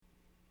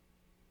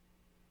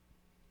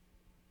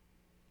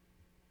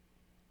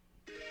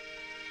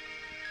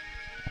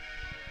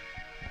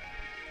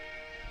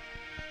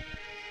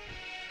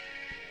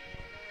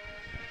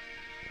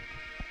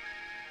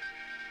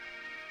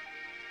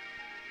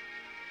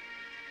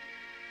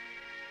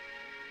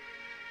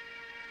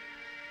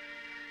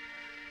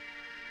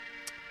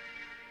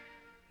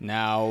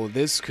Now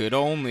this could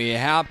only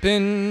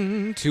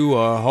happen to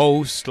a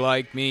host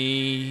like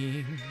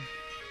me,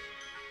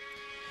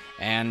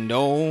 and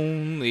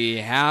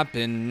only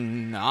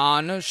happen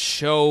on a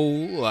show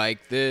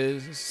like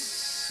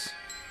this.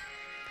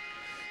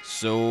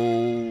 So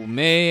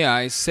may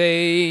I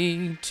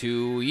say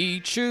to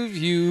each of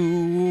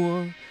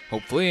you,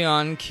 hopefully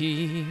on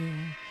key,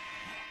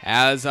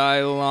 as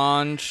I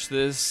launch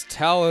this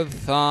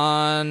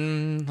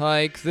telethon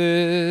like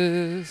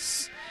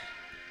this,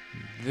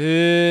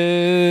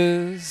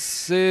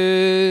 this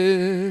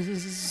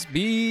is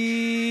Beantown.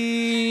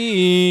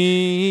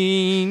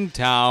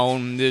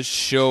 This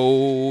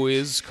show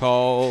is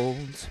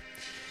called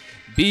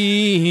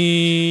Beantown.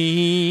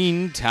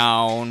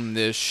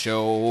 This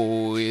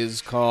show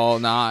is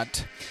called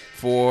not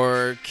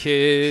for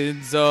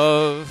kids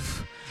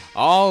of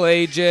all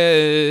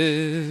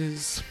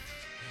ages.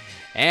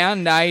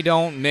 And I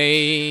don't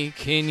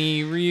make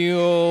any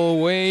real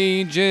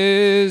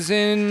wages.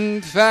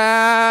 In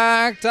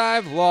fact,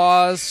 I've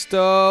lost a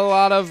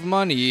lot of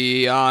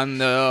money on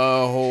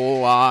the whole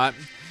lot.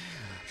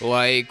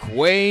 Like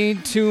way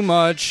too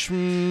much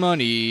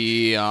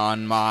money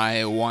on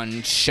my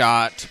one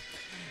shot.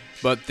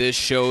 But this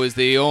show is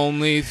the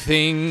only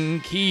thing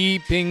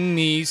keeping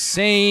me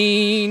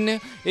sane.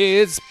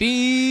 It's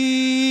Beantown.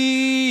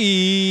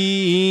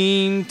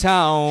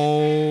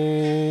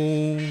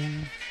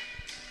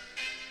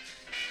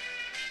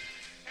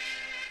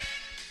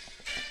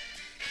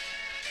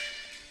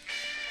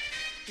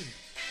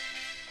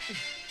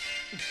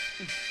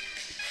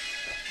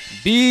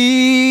 Beantown,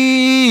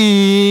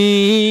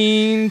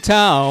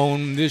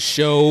 the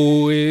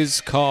show is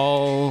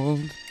called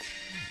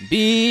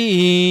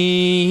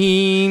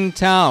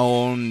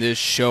Beantown. The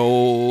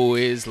show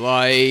is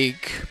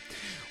like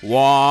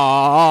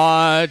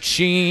watching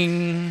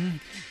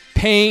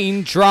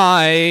paint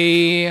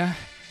dry.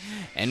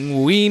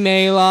 And we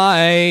may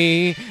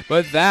lie,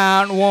 but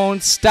that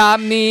won't stop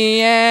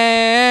me.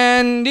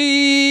 And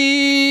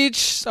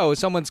each... Oh,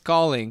 someone's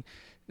calling.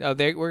 Oh,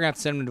 we're going to have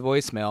to send them to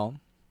voicemail.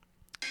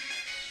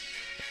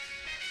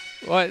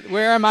 What?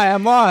 Where am I?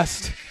 I'm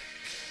lost.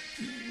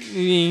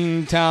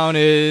 Beantown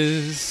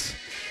is...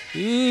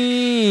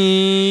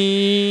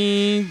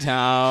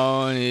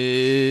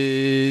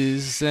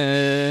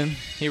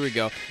 here we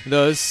go.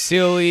 The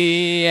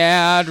silly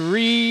ad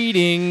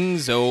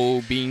readings.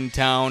 Oh,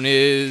 Beantown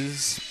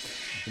is...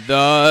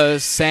 the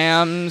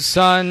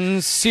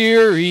Samsung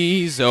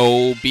series.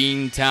 Oh,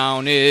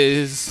 Beantown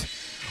is...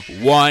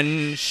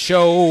 one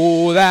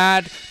show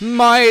that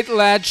might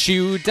let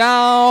you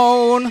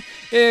down.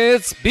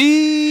 It's Beantown.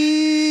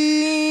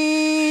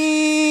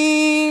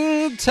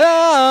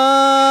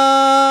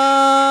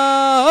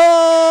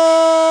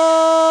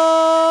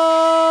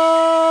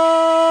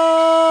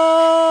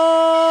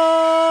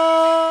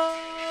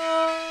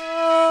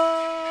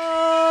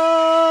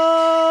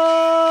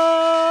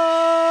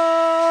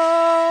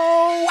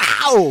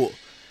 Wow!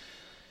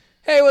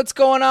 Hey, what's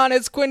going on?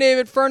 It's Quinn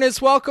David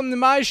Furness. Welcome to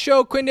my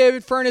show. Quinn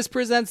David Furness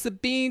presents the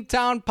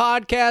Beantown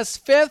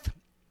Podcast 5th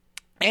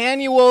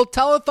Annual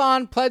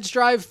Telethon Pledge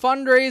Drive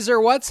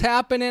Fundraiser. What's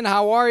happening?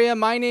 How are you?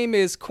 My name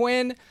is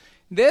Quinn.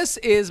 This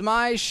is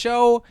my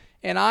show,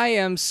 and I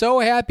am so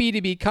happy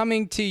to be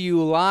coming to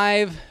you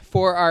live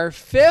for our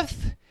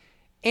 5th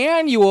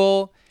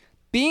Annual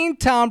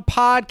Beantown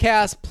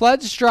Podcast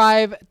Pledge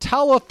Drive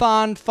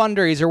Telethon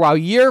Fundraiser. Wow,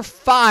 year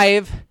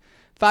 5,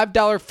 $5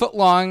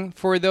 footlong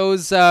for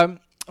those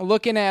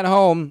looking at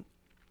home.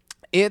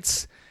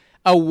 It's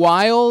a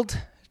wild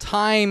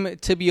time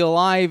to be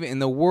alive in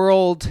the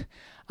world.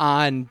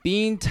 On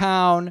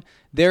Beantown,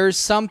 there's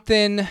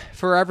something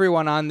for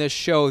everyone on this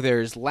show.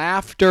 There's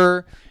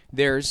laughter,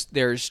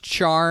 there's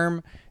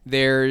charm,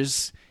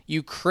 there's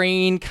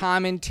Ukraine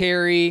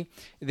commentary,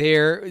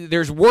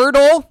 there's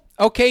Wordle.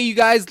 Okay, you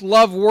guys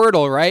love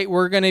Wordle, right?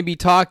 We're going to be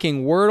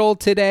talking Wordle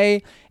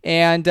today.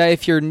 And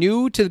if you're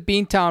new to the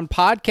Beantown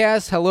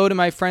Podcast, hello to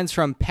my friends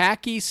from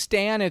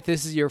Pakistan. If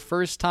this is your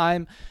first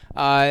time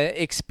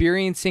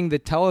experiencing the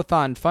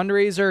Telethon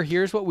fundraiser,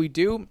 here's what we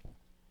do.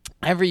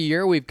 Every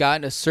year we've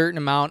gotten a certain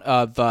amount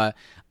of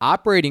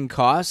operating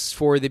costs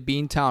for the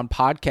Beantown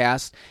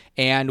Podcast,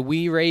 and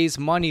we raise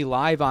money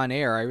live on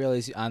air. I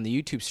realize on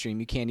the YouTube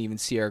stream you can't even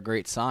see our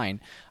great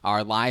sign,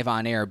 our live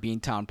on air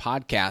Beantown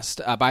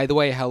Podcast. By the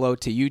way, hello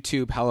to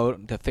YouTube, hello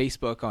to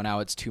Facebook. Oh, now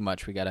it's too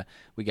much. We gotta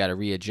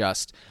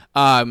readjust.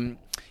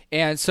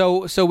 And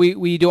so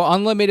we do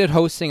unlimited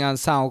hosting on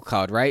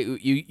SoundCloud, right?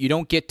 You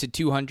don't get to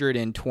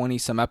 220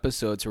 some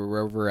episodes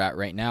where we're at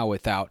right now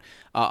without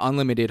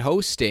unlimited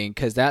hosting,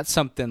 because that's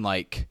something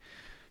like,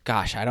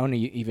 gosh, I don't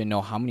even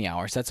know how many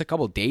hours. That's a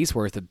couple days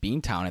worth of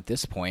Beantown at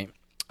this point.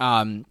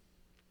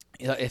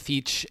 If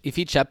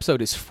each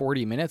episode is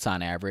 40 minutes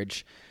on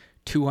average,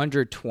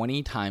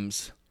 220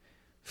 times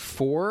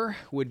 4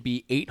 would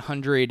be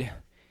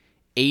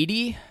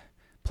 880.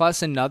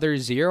 Plus another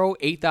 0,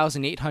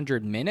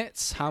 8,800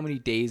 minutes. How many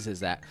days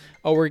is that?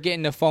 Oh, we're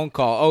getting a phone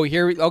call. Oh,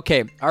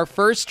 okay. Our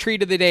first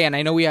treat of the day, and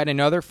I know we had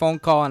another phone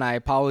call, and I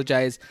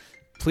apologize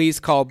please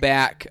call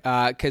back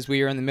because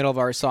we are in the middle of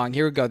our song.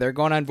 Here we go. They're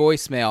going on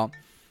voicemail.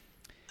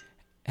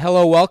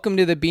 Hello, welcome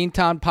to the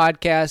Beantown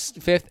Podcast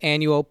 5th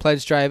Annual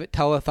Pledge Drive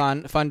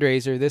Telethon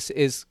Fundraiser. This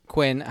is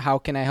Quinn. How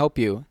can I help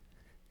you?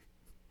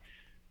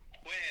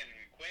 Quinn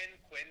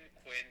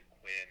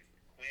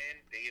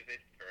David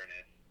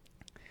Furness.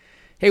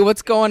 Hey,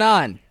 what's going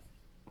on?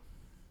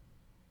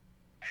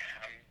 I'm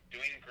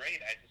doing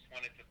great. I just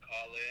wanted to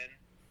call in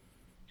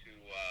to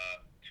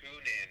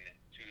tune in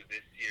to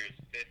this year's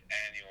 5th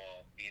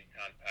Annual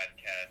Beantown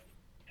Podcast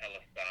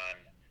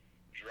Telethon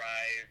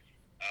Drive.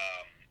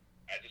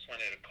 I just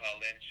wanted to call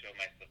in, show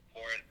my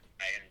support.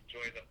 I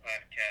enjoy the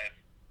podcast.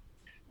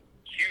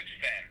 Huge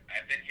fan.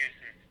 I've been here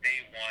since day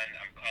one.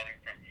 I'm calling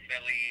from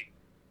Philly.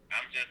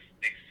 I'm just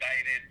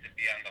excited to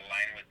be on the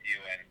line with you,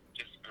 and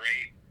just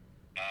great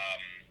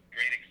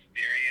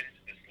experience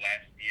this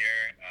last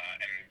year,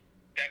 and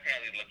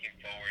definitely looking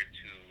forward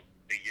to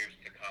the years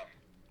to come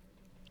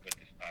with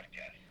this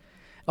podcast.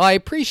 Well, I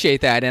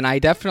appreciate that, and I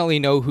definitely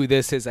know who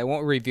this is. I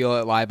won't reveal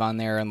it live on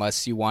there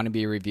unless you want to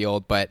be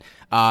revealed, but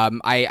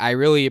I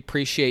really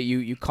appreciate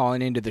you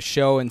calling into the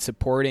show and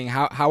supporting.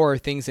 How are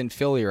things in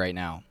Philly right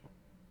now?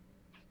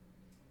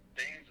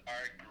 Things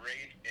are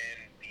great in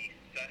the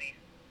sunny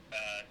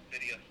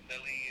city of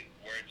Philly.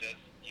 We're just,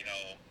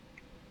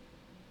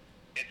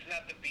 it's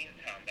not the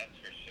Beantown, that's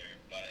for sure,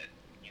 but,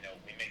 we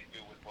make do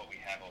with what we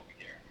have over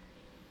here.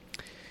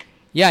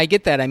 Yeah, I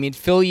get that. I mean,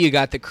 Philly, you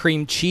got the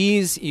cream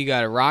cheese, you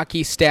got a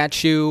Rocky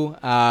statue,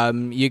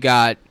 you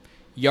got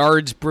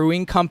Yards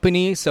Brewing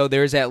Company, so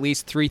there's at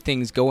least 3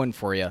 things going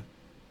for you.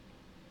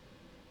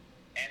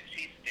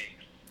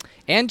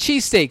 And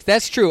cheesesteaks,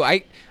 that's true.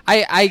 I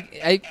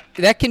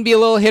that can be a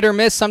little hit or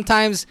miss.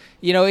 Sometimes,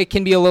 it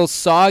can be a little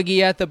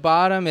soggy at the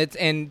bottom.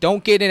 And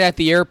don't get it at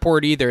the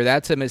airport either.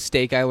 That's a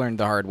mistake I learned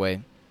the hard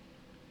way.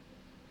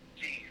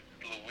 Jeez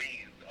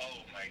Louise, oh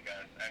my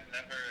gosh, I've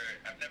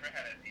never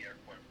had it at the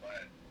airport,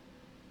 but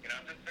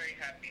I'm just very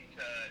happy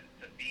to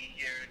be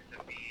here, to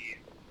be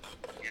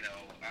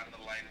on the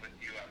line with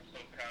you. I'm so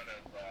proud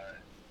of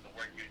the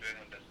work you're doing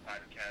with this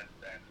podcast,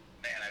 and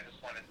man, I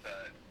just wanted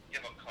to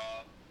give a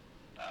call.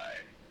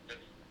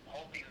 Just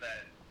hoping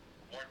that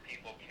more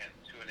people can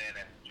tune in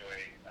and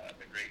enjoy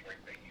the great work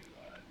that you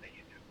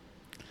do.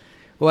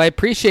 Well, I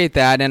appreciate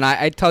that, and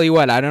I tell you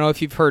what, I don't know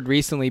if you've heard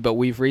recently, but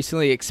we've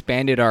recently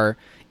expanded our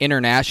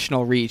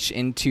international reach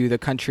into the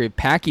country of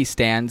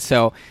Pakistan,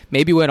 so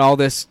maybe when all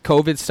this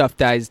COVID stuff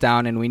dies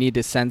down and we need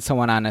to send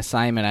someone on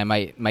assignment, I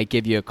might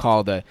give you a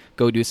call to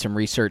go do some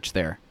research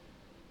there.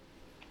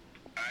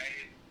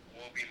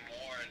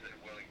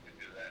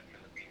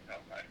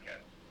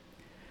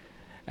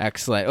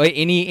 Excellent. Wait,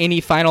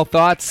 any final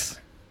thoughts?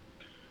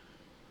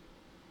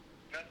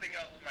 Nothing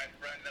else, my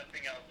friend.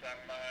 Nothing else. As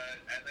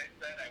I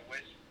said, I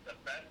wish the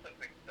best of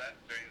success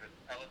during this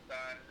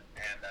telethon,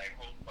 and I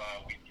hope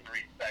we can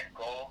reach that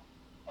goal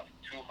of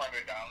 $200. And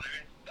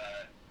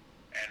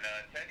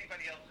to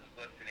anybody else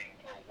who's listening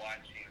or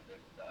watching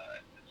this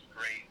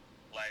great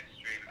live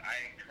stream,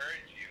 I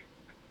encourage you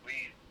to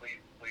please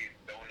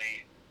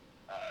donate,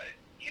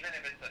 even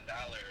if it's $1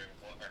 or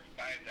 $5.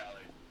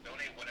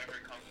 Donate whatever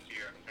comes to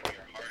your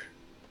heart.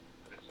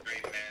 This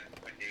great man,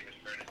 Quinn David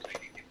Furness, so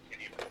you can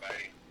continue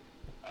providing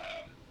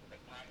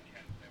the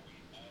podcast that we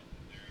all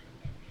deserve,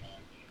 that we all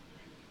need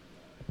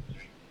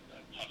during these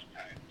tough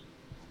times.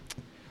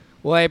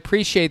 Well, I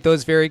appreciate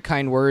those very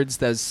kind words.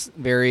 That's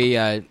very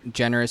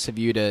generous of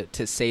you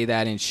to say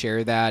that and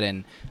share that.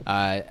 And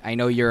I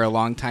know you're a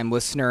longtime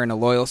listener and a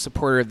loyal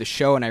supporter of the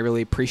show, and I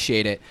really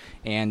appreciate it.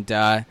 And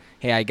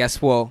hey, I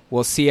guess we'll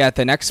see you at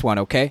the next one,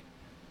 okay?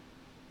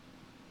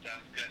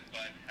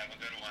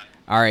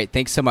 All right,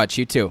 thanks so much.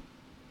 You too.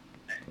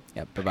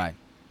 Yep, bye-bye.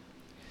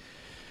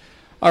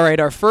 All right,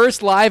 our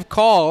first live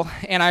call,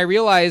 and I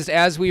realized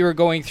as we were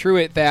going through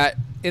it that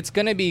it's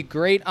going to be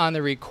great on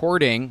the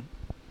recording,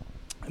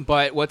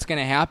 but what's going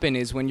to happen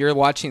is when you're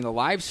watching the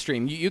live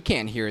stream, you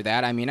can't hear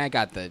that. I mean, I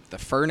got the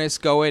Furnace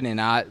going and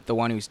not the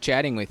one who's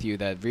chatting with you,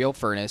 the real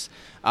Furnace.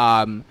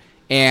 And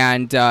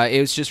it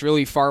was just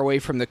really far away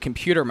from the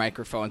computer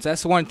microphones.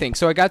 That's the one thing.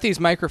 So I got these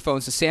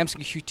microphones, the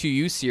Samson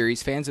Q2U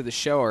series. Fans of the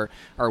show are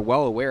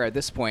well aware at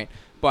this point.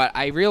 But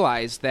I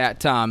realized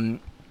that, when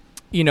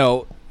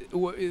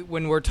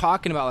we're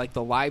talking about like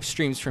the live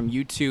streams from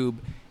YouTube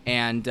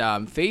and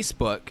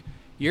Facebook,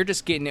 you're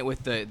just getting it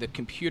with the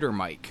computer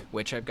mic,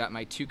 which I've got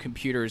my 2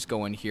 computers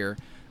going here,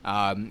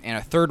 and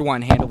a third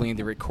one handling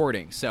the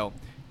recording. So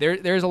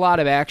there's a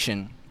lot of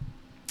action.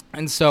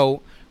 And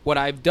so what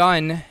I've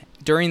done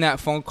during that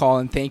phone call,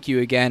 and thank you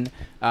again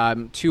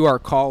to our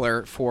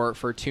caller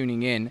for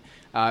tuning in.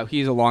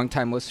 He's a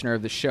longtime listener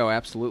of the show,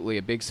 absolutely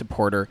a big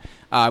supporter.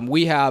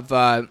 We have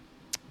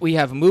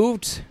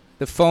moved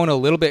the phone a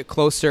little bit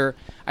closer.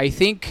 I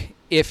think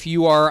if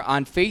you are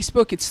on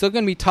Facebook, it's still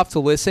going to be tough to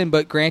listen,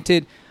 but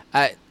granted,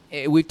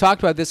 we've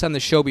talked about this on the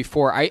show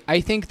before. I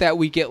think that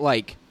we get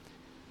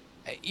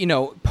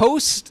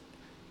posts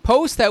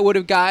that would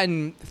have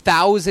gotten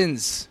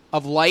thousands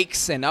of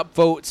likes and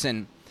upvotes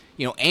and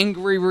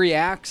angry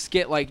reacts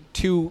get like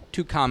two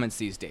comments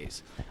these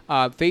days.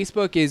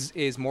 Facebook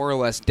is more or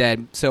less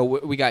dead. So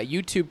we got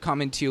YouTube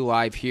coming to you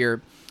live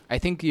here. I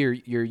think your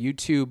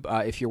YouTube,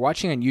 if you're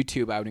watching on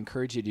YouTube, I would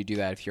encourage you to do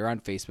that. If you're on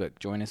Facebook,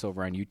 join us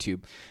over on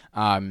YouTube.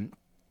 I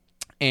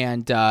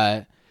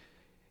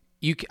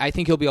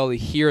think you'll be able to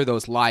hear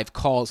those live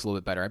calls a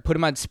little bit better. I put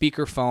them on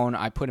speakerphone.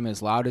 I put them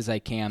as loud as I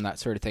can, that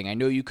sort of thing. I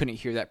know you couldn't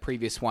hear that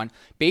previous one.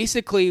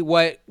 Basically,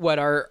 what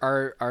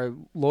our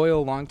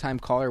loyal longtime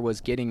caller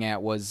was getting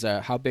at was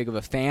how big of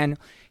a fan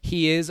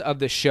he is of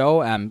the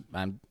show.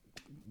 I'm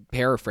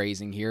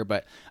paraphrasing here,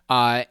 but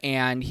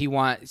and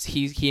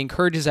he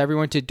encourages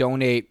everyone to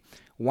donate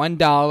 $1,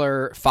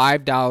 $5,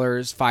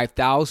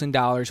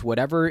 $5,000,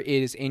 whatever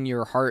is in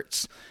your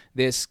hearts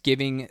this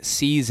giving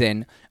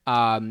season.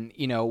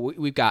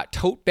 We've got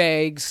tote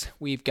bags,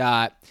 we've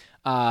got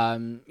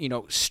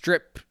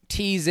strip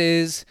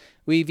teases,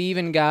 we've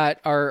even got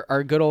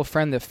our good old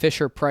friend the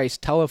Fisher Price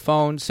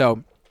telephone.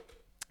 So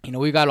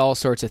we've got all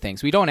sorts of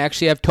things. We don't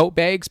actually have tote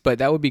bags, but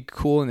that would be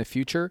cool in the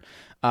future.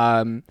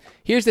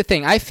 Here's the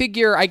thing. I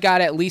figure I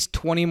got at least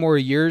 20 more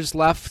years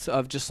left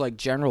of just like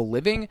general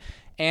living.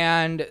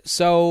 And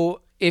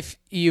so if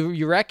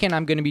you reckon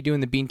I'm going to be doing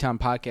the Beantown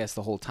podcast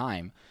the whole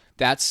time,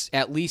 that's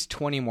at least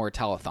 20 more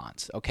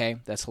telethons, okay?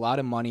 That's a lot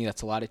of money.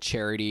 That's a lot of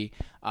charity.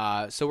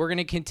 So we're going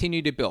to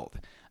continue to build.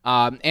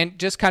 And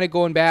just kind of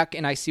going back,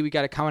 and I see we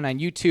got a comment on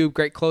YouTube.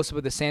 Great close-up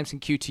of the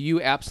Samson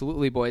Q2U.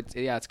 Absolutely, boy.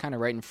 It's kind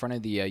of right in front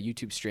of the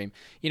YouTube stream.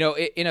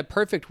 In a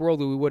perfect world,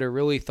 we would have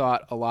really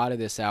thought a lot of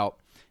this out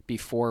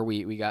before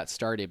we got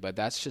started, but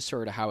that's just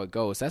sort of how it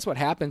goes. That's what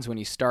happens when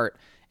you start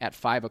at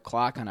 5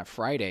 o'clock on a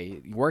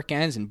Friday. Work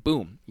ends and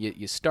boom,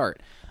 you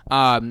start.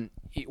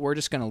 We're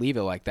just going to leave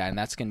it like that, and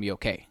that's going to be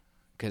okay,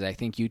 because I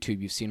think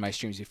YouTube, you've seen my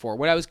streams before.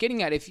 What I was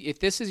getting at, if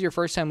this is your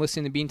first time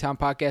listening to the Beantown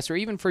podcast, or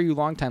even for you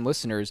longtime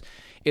listeners,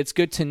 it's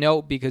good to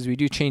note because we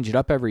do change it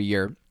up every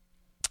year.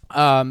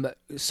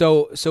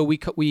 So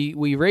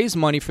we raise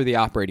money for the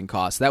operating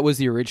costs. That was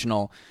the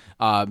original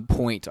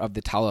point of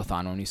the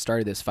telethon when we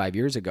started this 5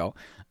 years ago,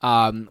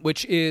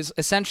 which is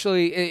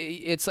essentially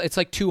it's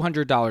like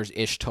 $200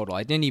 ish total.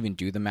 I didn't even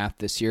do the math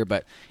this year,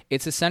 but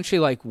it's essentially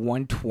like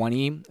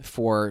 $120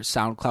 for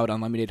SoundCloud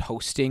Unlimited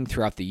hosting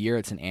throughout the year.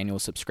 It's an annual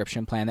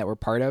subscription plan that we're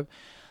part of,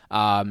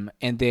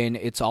 and then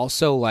it's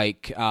also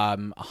like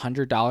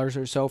 $100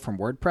 or so from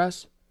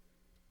WordPress.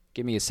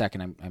 Give me a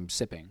second. I'm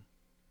sipping.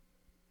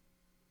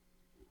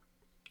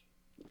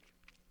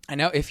 I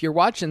know if you're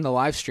watching the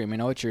live stream, I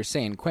know what you're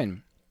saying,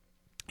 Quinn.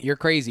 You're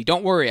crazy.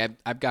 Don't worry.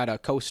 I've got a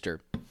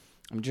coaster.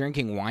 I'm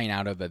drinking wine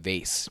out of a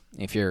vase.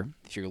 If you're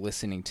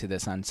listening to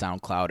this on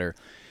SoundCloud or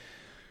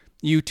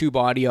YouTube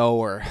Audio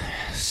or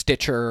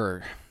Stitcher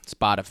or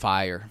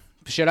Spotify, or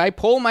should I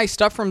pull my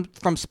stuff from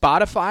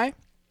Spotify?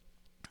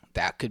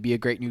 That could be a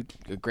great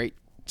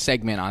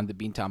segment on the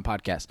Beantown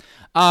podcast.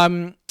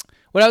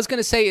 What I was going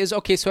to say is,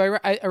 okay, so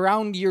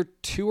around year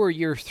 2 or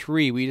year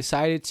 3, we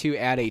decided to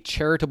add a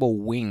charitable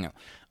wing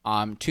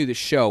to the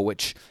show,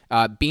 which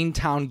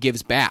Beantown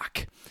Gives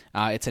Back.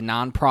 It's a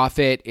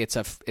nonprofit. It's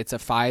a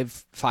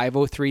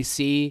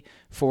 503c,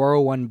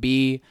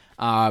 401b.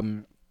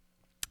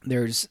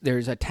 There's a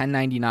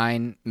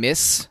 1099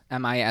 MISC,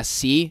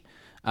 MISC.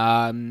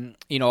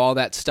 All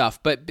that stuff.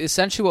 But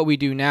essentially, what we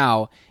do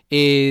now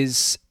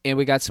is, and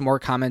we got some more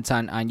comments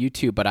on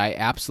YouTube, but I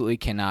absolutely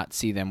cannot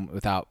see them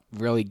without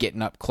really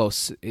getting up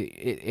close.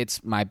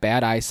 It's my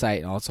bad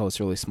eyesight, and also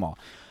it's really small.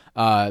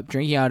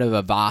 Drinking out of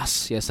a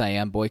vase. Yes, I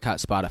am. Boycott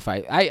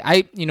Spotify.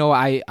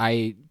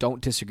 I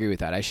don't disagree with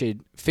that. I should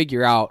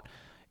figure out,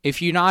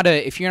 if you're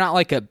not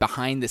like a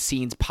behind the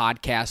scenes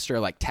podcaster,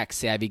 like tech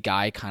savvy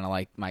guy, kind of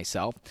like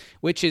myself,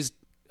 which is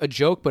a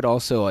joke, but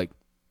also like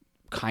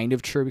kind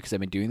of true because I've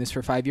been doing this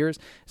for 5 years.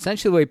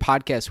 Essentially, the way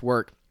podcasts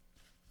work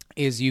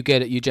is you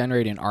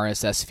generate an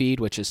RSS feed,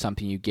 which is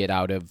something you get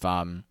out of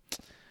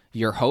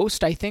your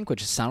host, I think,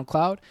 which is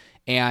SoundCloud.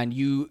 And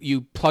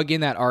you plug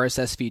in that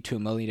RSS feed to a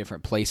million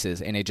different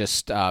places, and it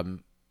just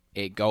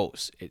it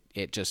goes.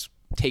 It just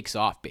takes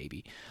off,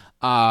 baby.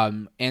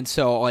 And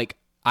so, like,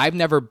 I've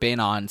never been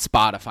on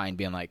Spotify and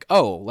been like,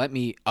 oh, let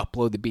me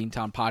upload the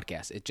Beantown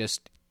podcast. It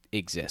just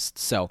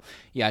exists. So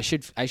yeah, I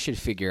should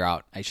figure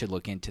out. I should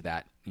look into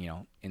that.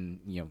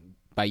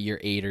 By year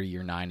 8 or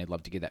year 9, I'd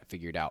love to get that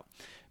figured out.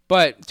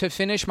 But to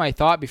finish my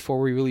thought before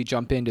we really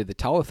jump into the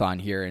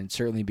telethon here, and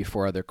certainly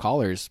before other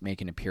callers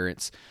make an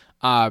appearance,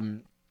 I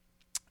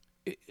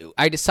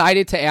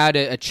decided to add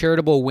a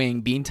charitable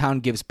wing,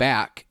 Beantown Gives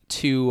Back,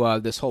 to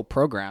this whole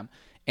program.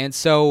 And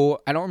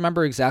so I don't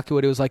remember exactly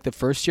what it was like the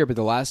first year, but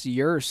the last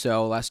year or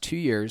so, last 2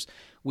 years,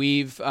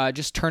 we've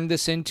just turned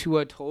this into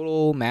a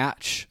total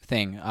match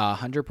thing,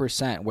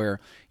 100%,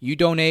 where you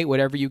donate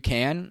whatever you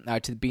can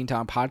to the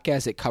Beantown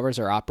podcast. It covers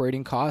our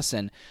operating costs,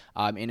 and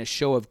in a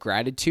show of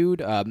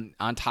gratitude,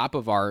 on top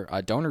of our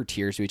donor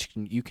tiers, which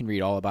you can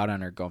read all about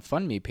on our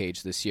GoFundMe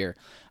page this year,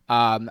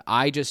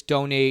 I just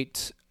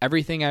donate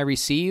everything I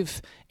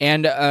receive.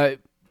 And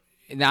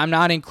I'm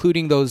not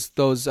including those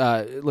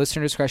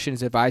listener discretion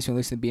is advised when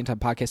listening to the Beantown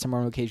podcast. Some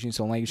occasions,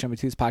 so language number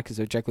 2's podcast is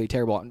objectively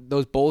terrible.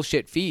 Those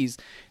bullshit fees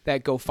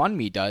that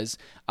GoFundMe does.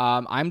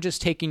 I'm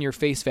just taking your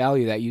face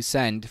value that you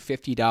send,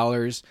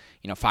 $50,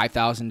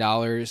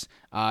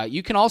 $5,000.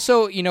 You can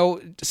also,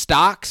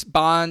 stocks,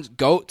 bonds,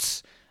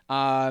 goats,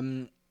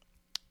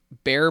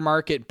 bear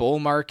market, bull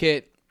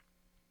market,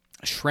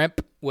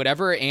 shrimp,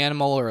 whatever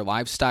animal or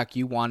livestock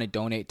you want to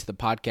donate to the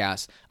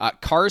podcast.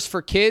 Cars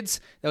for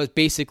kids, that was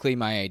basically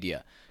my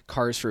idea.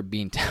 Cars for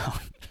Beantown.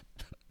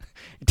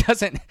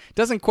 It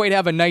doesn't quite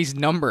have a nice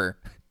number,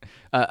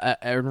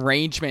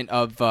 arrangement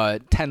of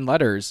 10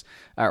 letters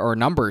or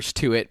numbers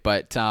to it,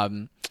 but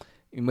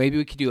maybe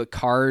we could do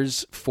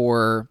cars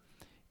for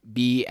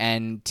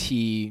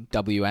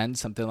BNTWN,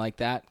 something like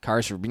that.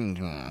 Cars for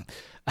Beantown.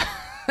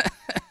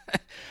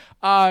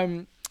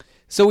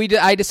 So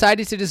I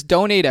decided to just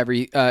donate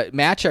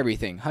match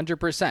everything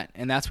 100%.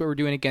 And that's what we're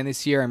doing again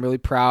this year. I'm really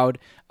proud.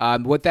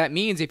 What that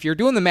means, if you're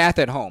doing the math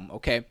at home,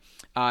 okay,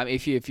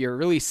 if you're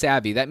really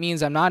savvy, that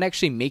means I'm not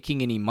actually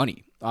making any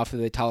money off of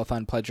the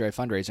Telethon Pledge Drive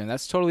fundraiser. And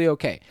that's totally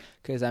okay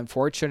because I'm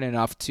fortunate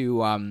enough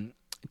to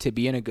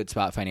be in a good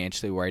spot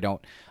financially where I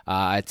don't,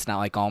 it's not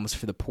like Almost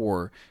for the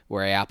Poor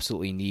where I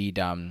absolutely need,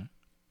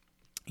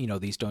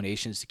 these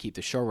donations to keep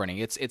the show running.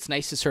 It's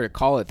nice to sort of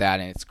call it that,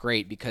 and it's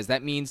great because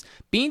that means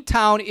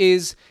Beantown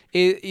is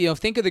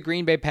think of the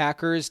Green Bay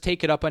Packers,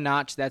 take it up a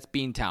notch. That's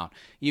Beantown.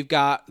 You've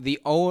got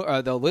the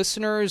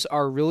listeners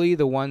are really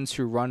the ones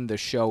who run the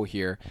show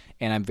here,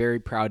 and I'm very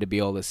proud to be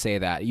able to say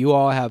that. You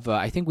all have,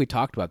 I think we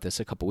talked about this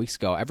a couple weeks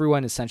ago.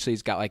 Everyone essentially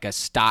has got like a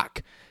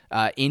stock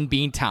in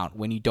Beantown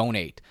when you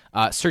donate.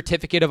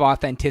 Certificate of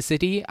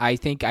authenticity. I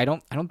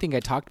don't think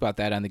I talked about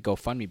that on the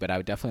GoFundMe, but I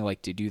would definitely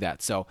like to do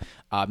that. So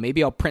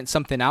maybe I'll print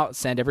something out,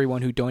 send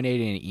everyone who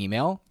donated an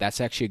email.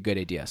 That's actually a good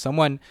idea.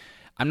 I'm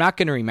not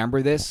going to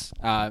remember this,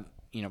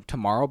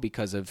 tomorrow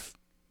because of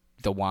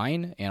the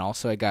wine, and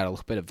also I got a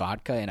little bit of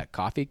vodka in a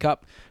coffee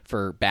cup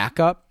for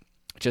backup,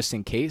 just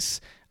in case,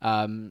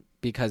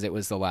 because it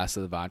was the last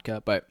of the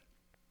vodka, but.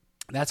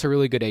 That's a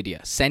really good idea,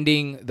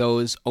 sending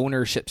those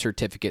ownership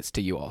certificates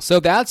to you all.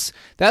 So that's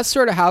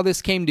sort of how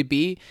this came to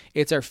be.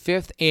 It's our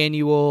 5th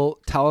annual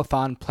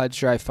Telethon Pledge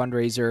Drive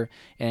fundraiser,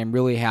 and I'm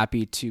really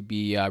happy to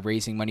be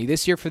raising money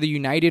this year for the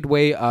United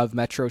Way of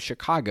Metro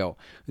Chicago.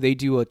 They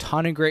do a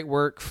ton of great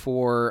work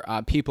for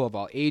people of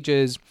all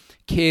ages,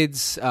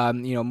 kids,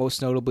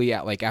 most notably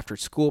at like after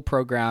school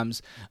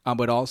programs,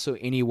 but also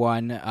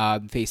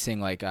anyone facing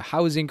like a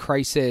housing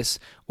crisis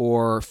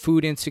or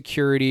food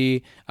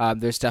insecurity.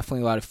 There's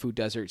definitely a lot of food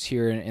deserts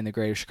here in the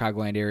greater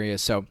Chicagoland area.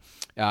 So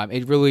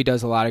it really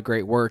does a lot of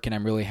great work, and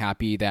I'm really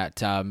happy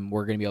that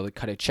we're going to be able to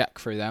cut a check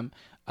for them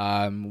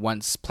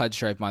once Pledge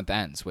Drive month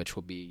ends, which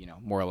will be,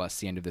 more or less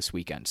the end of this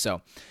weekend.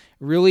 So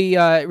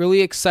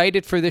really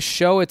excited for this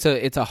show. It's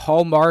a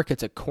hallmark.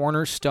 It's a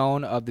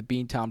cornerstone of the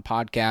Beantown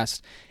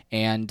podcast.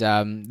 And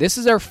this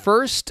is our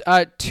first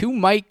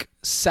 2-mic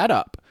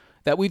setup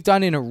that we've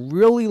done in a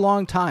really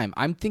long time.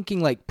 I'm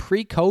thinking like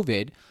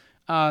pre-COVID,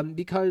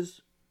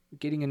 because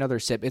getting another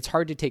sip, it's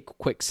hard to take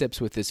quick sips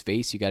with this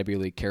vase. You got to be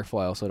really careful.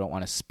 I also don't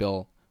want to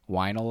spill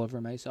wine all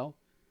over myself.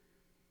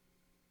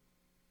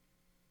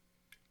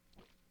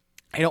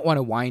 I don't want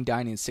to wine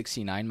dine in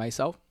 69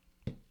 myself.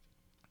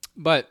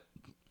 But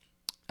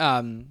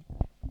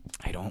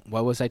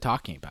what was I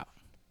talking about?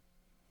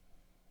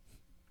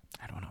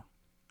 I don't know.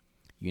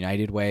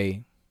 United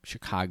Way,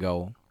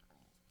 Chicago,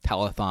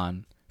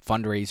 Telethon,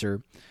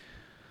 fundraiser.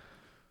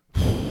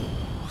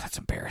 That's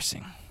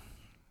embarrassing.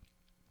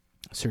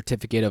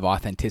 Certificate of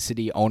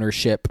authenticity,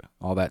 ownership,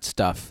 all that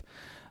stuff.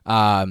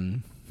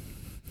 We've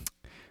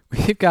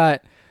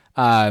got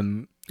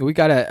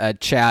a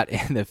chat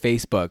in the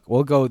Facebook.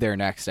 We'll go there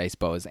next, I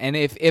suppose. And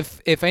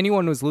if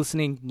anyone was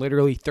listening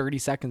literally 30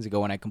 seconds ago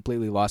when I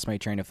completely lost my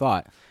train of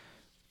thought,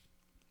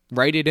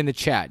 write it in the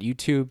chat.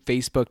 YouTube,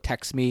 Facebook,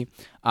 text me.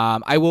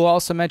 I will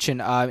also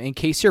mention, in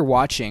case you're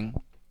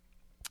watching,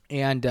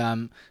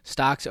 and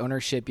stocks,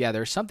 ownership, yeah,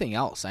 there's something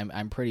else,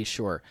 I'm pretty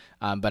sure.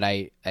 But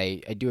I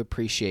do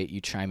appreciate you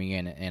chiming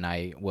in, and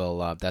I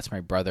will, that's my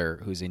brother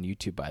who's in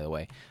YouTube, by the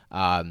way.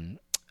 I'll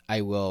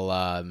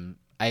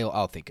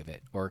think of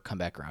it or come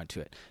back around to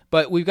it.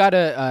 But we've got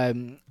I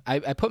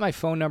put my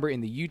phone number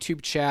in the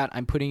YouTube chat.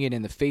 I'm putting it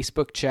in the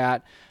Facebook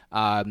chat.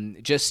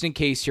 Just in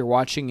case you're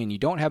watching and you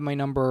don't have my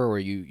number, or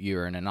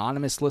you're an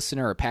anonymous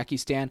listener, or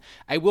Pakistan.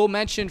 I will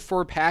mention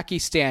for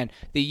Pakistan,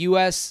 the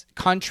U.S.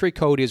 country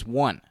code is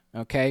 1,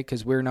 okay,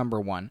 because we're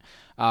number 1.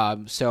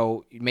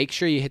 So make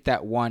sure you hit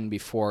that 1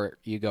 before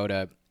you go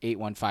to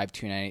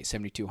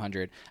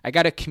 815-298-7200. I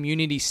got a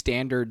community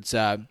standards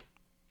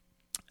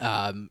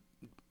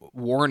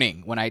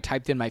warning when I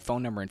typed in my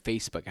phone number in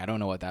Facebook. I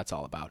don't know what that's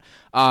all about.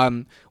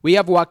 We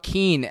have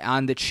Joaquin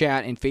on the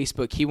chat in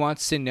Facebook. He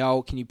wants to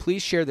know, can you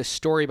please share the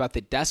story about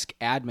the desk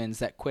admins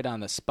that quit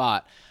on the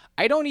spot?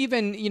 I don't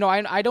even,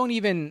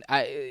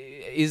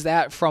 is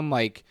that from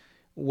like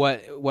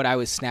what I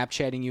was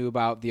Snapchatting you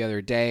about the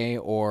other day,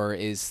 or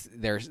was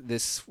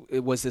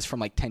this from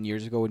like 10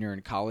 years ago when you were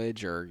in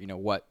college, or,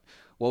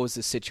 what was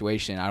the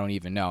situation? I don't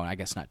even know. I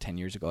guess not 10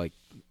 years ago, like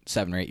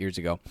 7 or 8 years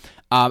ago.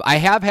 I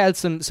have had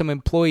some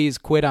employees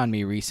quit on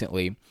me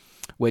recently,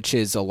 which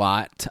is a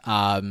lot,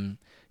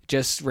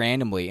 just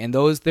randomly. And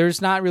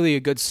there's not really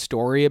a good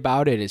story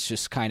about it. It's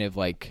just kind of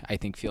like, I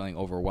think, feeling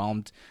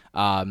overwhelmed.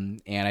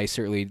 And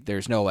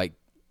there's no like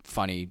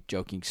funny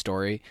joking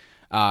story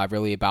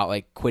really about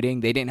like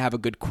quitting. They didn't have a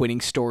good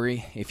quitting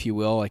story, if you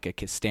will, like a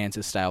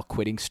Costanza style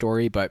quitting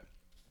story. But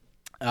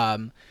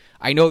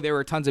I know there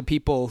were tons of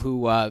people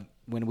who,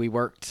 when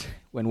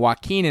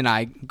Joaquin and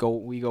I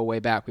we go way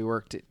back, we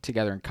worked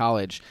together in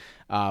college.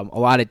 A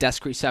lot of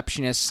desk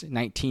receptionists,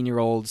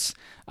 19-year-olds,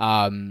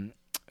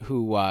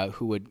 who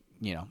would,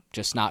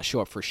 just not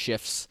show up for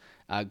shifts.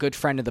 A good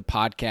friend of the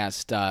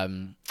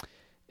podcast,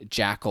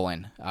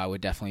 Jacqueline,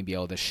 would definitely be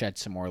able to shed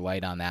some more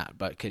light on that,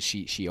 but because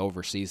she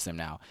oversees them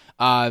now.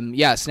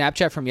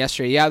 Snapchat from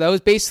yesterday. Yeah, that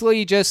was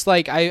basically just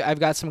like I've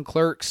got some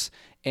clerks,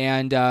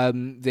 and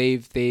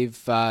they've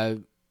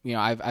I've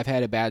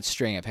had a bad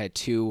string. I've had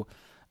 2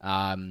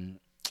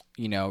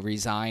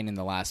 resign in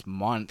the last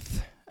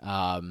month,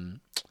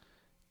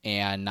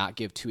 and not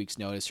give 2 weeks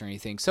notice or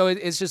anything. So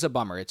it's just a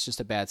bummer. It's just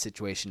a bad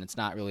situation. It's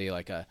not really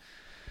like a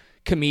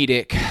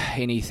comedic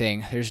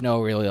anything. There's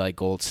no really like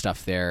gold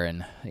stuff there.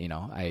 And,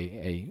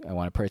 I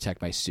want to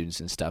protect my students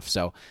and stuff.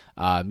 So,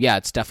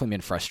 it's definitely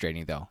been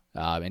frustrating though.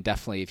 And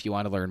definitely if you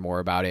want to learn more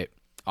about it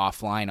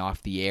offline,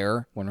 off the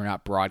air, when we're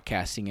not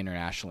broadcasting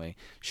internationally,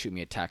 shoot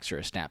me a text or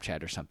a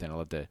Snapchat or something.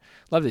 I'd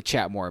love to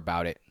chat more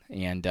about it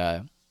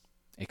and,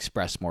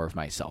 express more of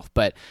myself.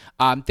 But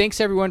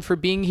thanks everyone for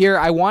being here.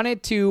 I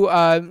wanted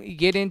to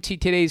get into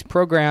today's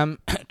program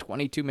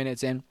 22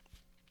 minutes in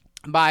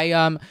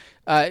by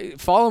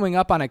following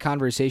up on a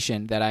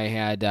conversation that I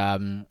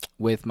had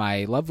with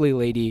my lovely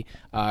lady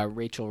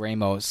Rachel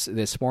Ramos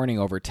this morning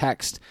over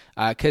text,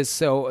 because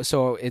so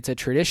it's a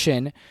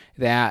tradition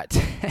that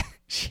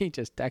she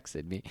just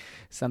texted me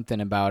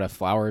something about a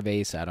flower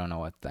vase. I don't know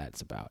what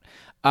that's about.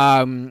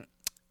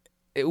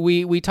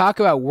 We talk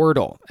about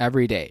Wordle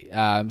every day.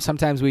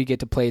 Sometimes we get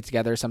to play it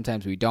together,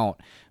 sometimes we don't.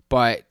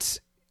 But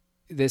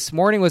this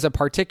morning was a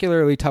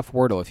particularly tough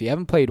Wordle. If you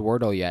haven't played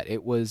Wordle yet,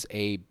 it was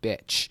a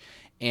bitch.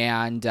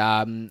 And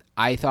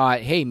I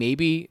thought, hey,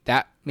 maybe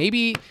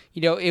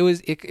it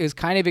was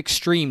kind of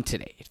extreme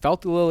today. It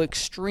felt a little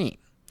extreme.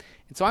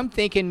 And so I'm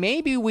thinking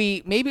maybe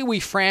we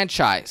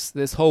franchise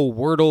this whole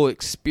Wordle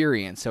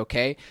experience,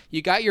 okay?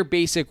 You got your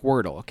basic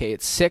Wordle, okay?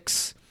 It's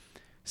six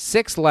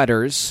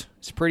letters.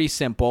 It's pretty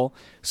simple.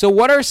 So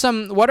what are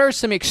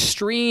some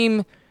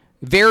extreme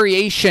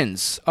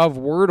variations of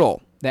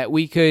Wordle that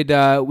we could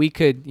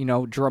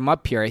drum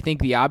up here? I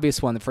think the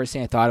obvious one, the first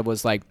thing I thought of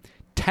was like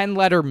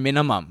 10-letter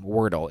minimum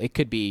Wordle. It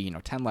could be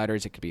 10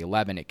 letters, it could be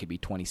 11, it could be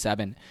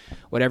 27,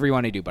 whatever you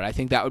want to do. But I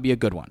think that would be a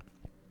good one.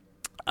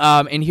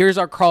 And here's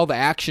our call to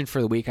action for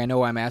the week. I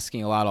know I'm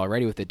asking a lot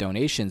already with the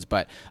donations,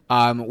 but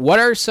what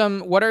are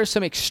some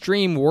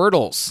extreme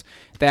Wordles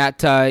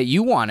that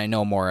you want to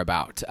know more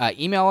about?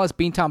 Email us,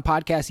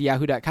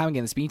 beantownpodcast@yahoo.com.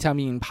 Again, it's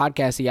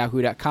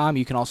beantownpodcast@yahoo.com.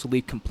 You can also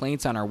leave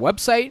complaints on our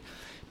website,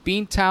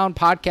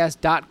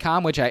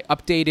 beantownpodcast.com, which I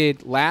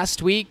updated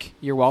last week.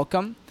 You're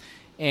welcome.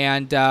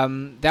 And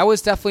that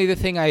was definitely the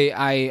thing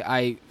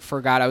I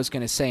forgot I was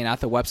going to say, not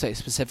the website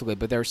specifically,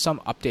 but there was some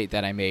update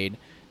that I made,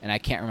 and I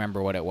can't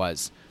remember what it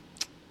was.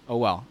 Oh,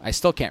 well, I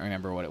still can't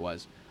remember what it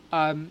was.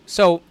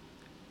 So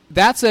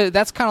that's kind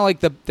of like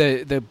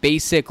the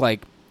basic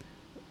like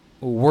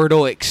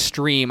Wordle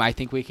extreme I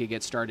think we could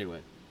get started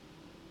with.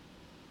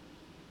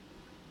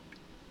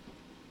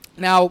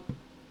 Now,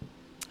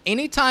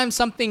 anytime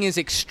something is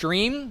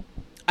extreme,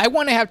 I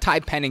want to have Ty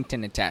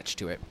Pennington attached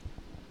to it,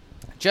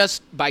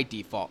 just by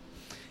default.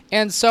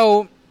 And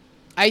so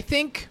I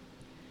think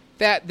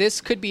that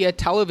this could be a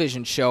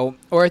television show,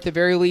 or at the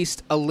very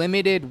least, a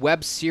limited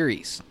web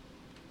series.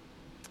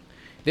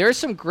 There are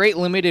some great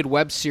limited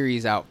web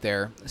series out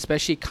there,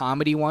 especially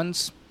comedy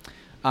ones.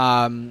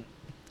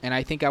 And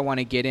I think I want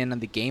to get in on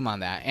the game on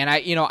that. And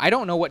I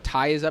don't know what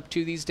Ty is up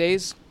to these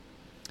days.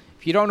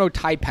 If you don't know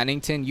Ty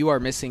Pennington, you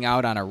are missing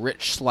out on a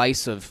rich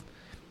slice of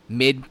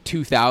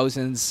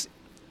mid-2000s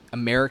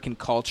American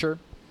culture.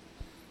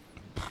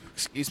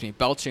 Excuse me,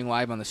 belching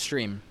live on the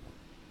stream.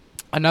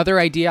 Another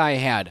idea I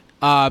had.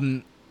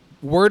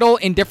 Wordle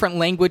in different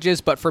languages,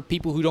 but for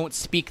people who don't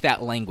speak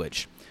that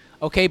language.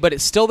 Okay, but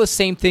it's still the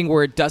same thing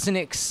where it doesn't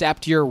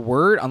accept your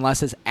word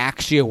unless it's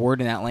actually a word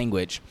in that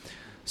language.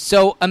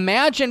 So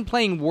imagine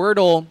playing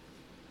Wordle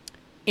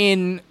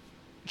in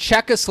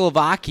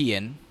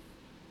Czechoslovakian,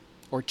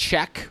 or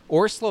Czech,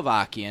 or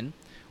Slovakian,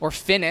 or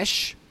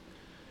Finnish,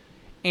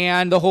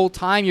 and the whole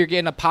time you're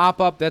getting a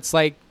pop-up that's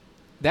like,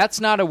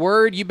 that's not a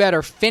word, you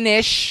better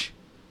finish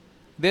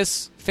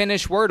this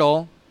Finnish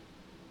Wordle.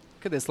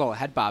 Look at this little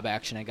head bob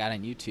action I got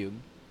on YouTube.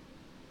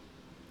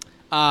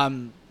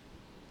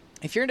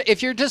 If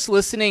you're just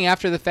listening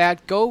after the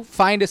fact, go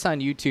find us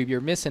on YouTube.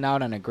 You're missing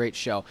out on a great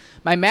show.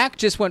 My Mac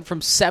just went from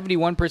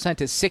 71%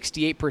 to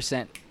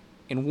 68%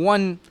 in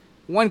one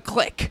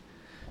click,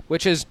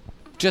 which is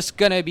just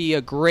going to be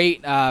a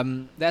great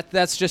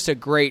that's just a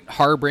great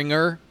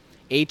harbinger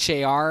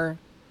Harbinger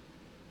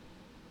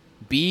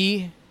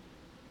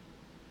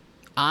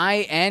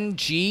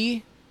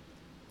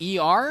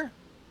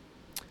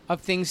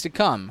of things to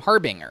come.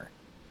 Harbinger.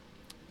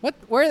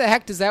 Where the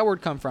heck does that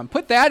word come from?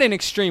 Put that in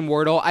Extreme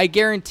Wordle. I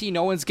guarantee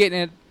no one's getting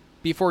it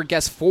before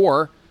guess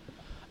 4.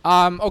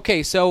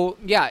 Okay, so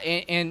yeah,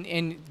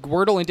 and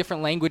Wordle in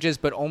different languages,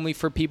 but only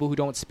for people who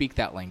don't speak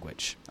that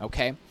language.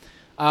 Okay,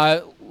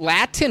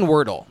 Latin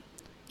Wordle,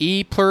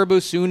 E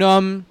pluribus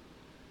unum,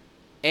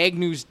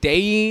 Agnus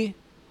Dei.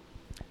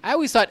 I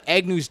always thought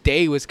Agnus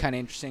Dei was kind of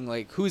interesting.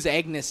 Like, who's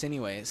Agnes,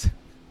 anyways?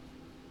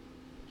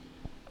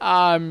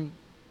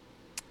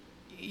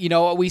 You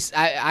know,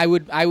 I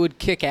would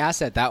kick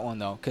ass at that one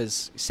though,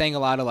 because sang a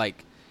lot of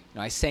like, you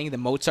know, I sang the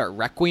Mozart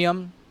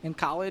Requiem in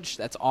college.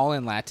 That's all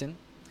in Latin.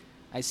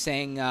 I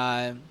sang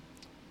the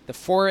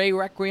Fauré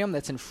Requiem.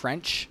 That's in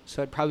French,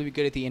 so I'd probably be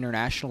good at the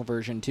international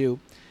version too.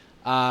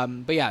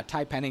 But yeah,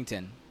 Ty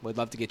Pennington would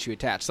love to get you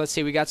attached. Let's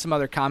see. We got some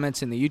other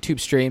comments in the YouTube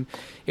stream.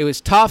 It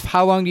was tough.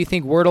 How long do you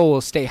think Wordle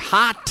will stay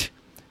hot?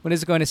 When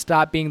is it going to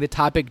stop being the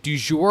topic du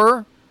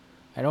jour?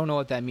 I don't know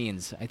what that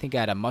means. I think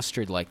I had a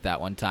mustard like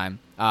that one time.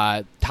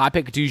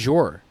 Topic du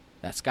jour.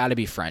 That's got to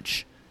be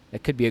French.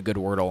 That could be a good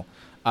Wordle.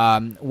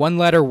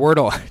 One-letter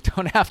Wordle.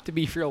 Don't have to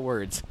be real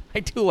words. I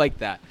do like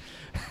that.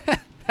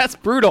 That's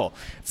brutal.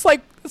 It's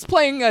like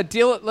playing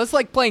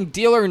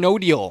Deal or No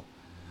Deal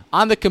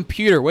on the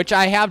computer, which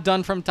I have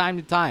done from time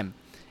to time.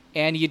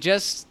 And you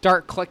just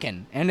start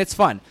clicking, and it's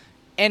fun.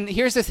 And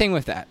here's the thing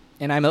with that.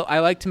 And I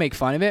like to make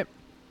fun of it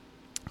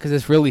because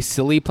it's really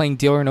silly playing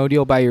Deal or No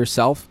Deal by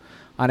yourself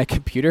on a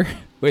computer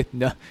with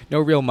no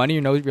real money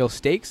or no real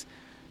stakes.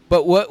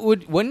 But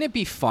wouldn't it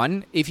be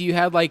fun if you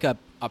had like a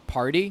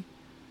party,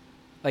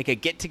 like a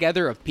get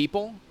together of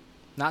people?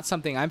 Not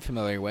something I'm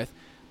familiar with,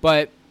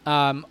 but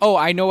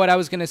I know what I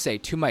was gonna say.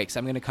 2 mics.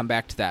 I'm gonna come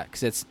back to that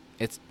because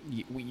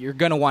you're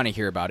gonna want to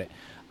hear about it.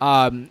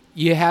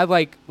 You have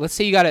like, let's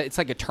say it's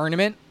like a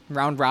tournament,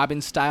 round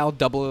robin style,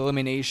 double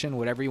elimination,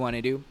 whatever you want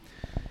to do,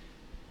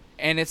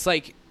 and it's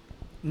like.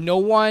 No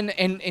one,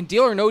 and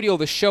Deal or No Deal,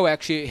 the show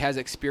actually has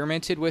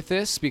experimented with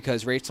this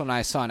because Rachel and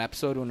I saw an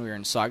episode when we were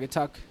in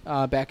Saugatuck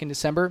back in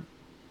December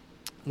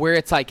where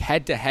it's like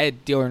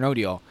head-to-head Deal or No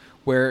Deal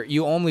where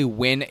you only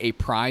win a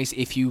prize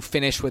if you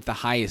finish with the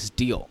highest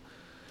deal.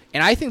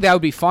 And I think that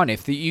would be fun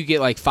if you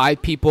get like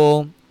 5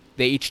 people,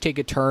 they each take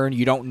a turn,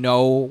 you don't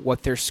know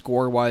what their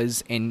score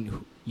was,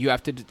 and you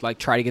have to like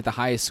try to get the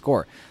highest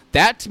score.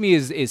 That to me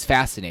is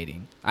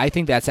fascinating. I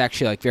think that's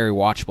actually like very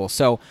watchable.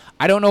 So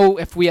I don't know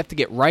if we have to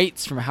get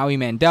rights from Howie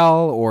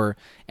Mandel or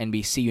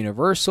NBC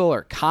Universal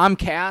or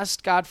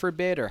Comcast, God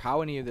forbid, or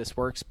how any of this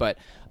works. But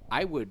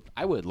I would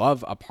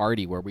love a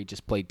party where we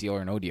just play Deal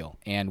or No Deal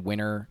and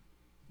winner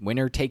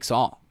takes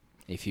all,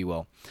 if you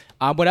will.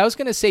 What I was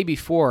going to say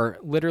before,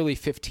 literally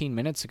 15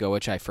 minutes ago,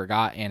 which I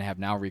forgot and have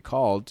now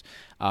recalled.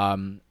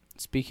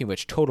 Speaking of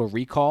which, Total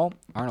Recall,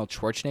 Arnold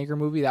Schwarzenegger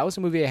movie. That was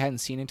a movie I hadn't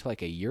seen until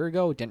like a year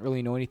ago. Didn't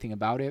really know anything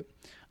about it.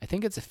 I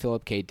think it's a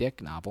Philip K.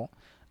 Dick novel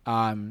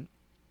or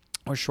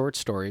short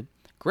story.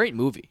 Great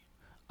movie.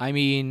 I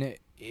mean,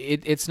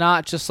 it's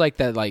not just like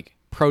that like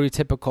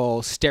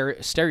prototypical,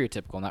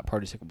 stereotypical, not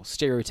prototypical,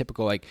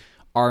 stereotypical like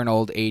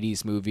Arnold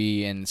 80s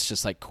movie, and it's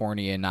just like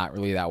corny and not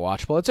really that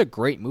watchable. It's a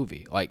great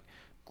movie. Like,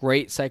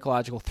 great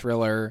psychological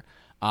thriller.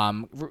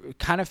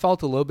 Kind of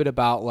felt a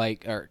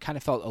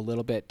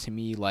little bit to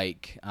me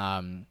like,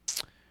 now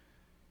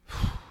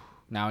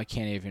I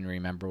can't even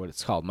remember what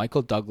it's called.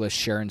 Michael Douglas,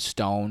 Sharon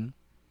Stone.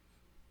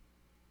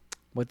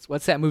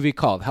 What's that movie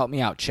called? Help me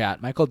out,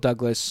 chat. Michael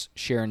Douglas,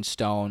 Sharon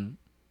Stone,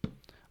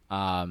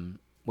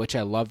 which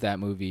I love that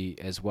movie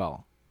as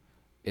well.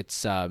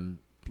 It's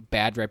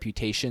Bad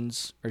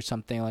Reputations or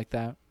something like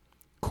that.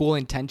 Cool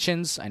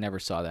Intentions. I never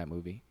saw that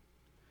movie.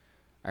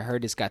 I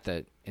heard his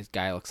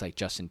guy looks like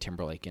Justin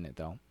Timberlake in it,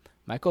 though.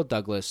 Michael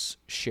Douglas,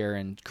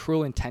 Sharon,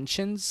 Cruel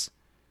Intentions?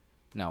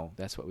 No,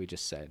 that's what we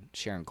just said.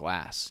 Sharon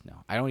Glass.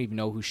 No, I don't even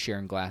know who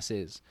Sharon Glass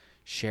is.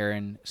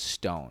 Sharon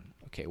Stone.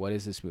 Okay, what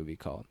is this movie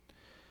called?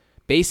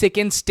 Basic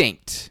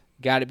Instinct.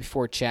 Got it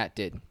before chat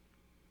did.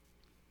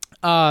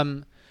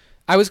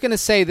 I was going to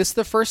say, this is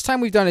the first time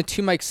we've done a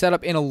 2-mic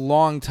setup in a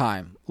long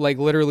time. Like,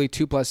 literally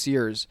 2+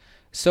 years.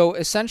 So,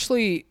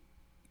 essentially,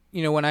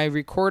 you know, when I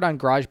record on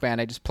GarageBand,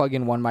 I just plug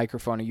in one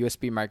microphone, a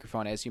USB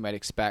microphone, as you might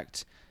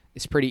expect.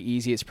 It's pretty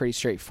easy. It's pretty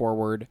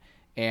straightforward.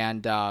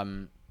 And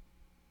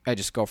I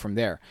just go from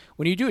there.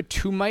 When you do a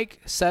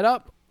 2-mic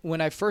setup, when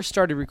I first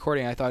started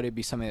recording, I thought it'd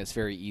be something that's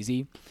very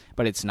easy,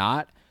 but it's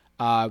not.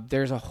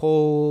 There's a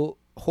whole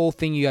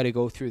thing you got to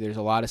go through. There's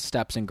a lot of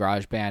steps in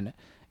GarageBand.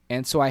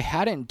 And so I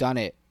hadn't done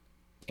it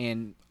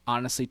in,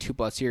 honestly,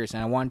 2+ years.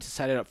 And I wanted to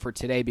set it up for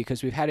today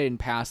because we've had it in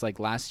past, like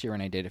last year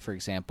when I did it, for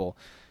example,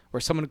 where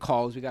someone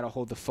calls, we got to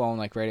hold the phone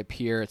like right up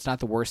here. It's not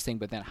the worst thing,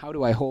 but then how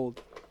do I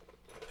hold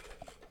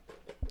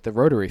the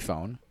rotary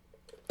phone?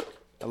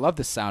 I love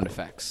the sound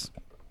effects.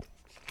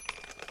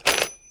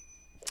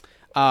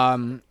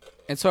 And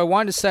so I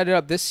wanted to set it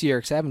up this year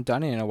because I haven't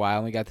done it in a while.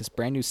 And we got this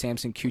brand new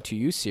Samson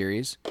Q2U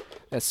series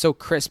that's so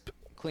crisp,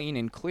 clean,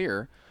 and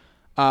clear.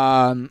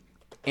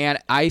 And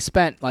I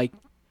spent like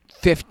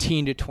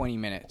 15 to 20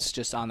 minutes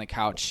just on the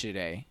couch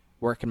today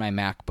working my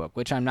MacBook,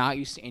 which I'm not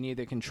used to any of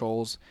the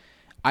controls.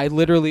 I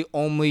literally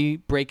only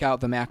break out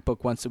the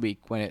MacBook once a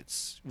week when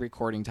it's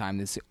recording time.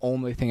 This is the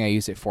only thing I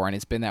use it for, and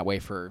it's been that way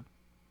for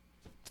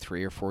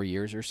 3 or 4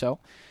 years or so.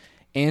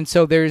 And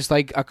so there's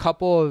like a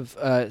couple of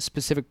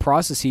specific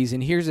processes,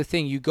 and here's the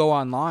thing. You go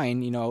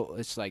online,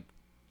 it's like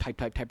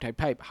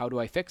type. How do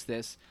I fix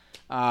this?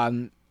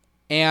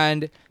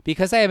 And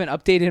because I haven't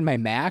updated my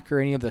Mac or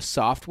any of the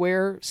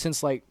software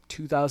since like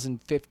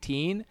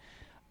 2015,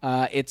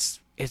 it's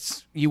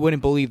you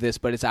wouldn't believe this,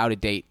 but it's out of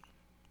date,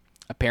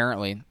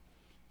 apparently.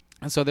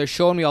 And so they're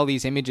showing me all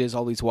these images,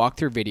 all these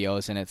walkthrough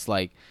videos, and it's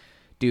like,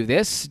 do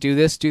this, do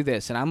this, do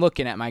this. And I'm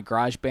looking at my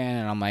GarageBand,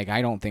 and I'm like,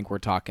 I don't think we're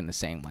talking the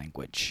same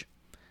language,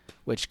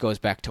 which goes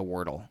back to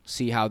Wordle.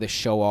 See how this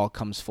show all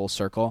comes full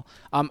circle?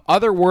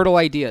 Other Wordle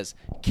ideas.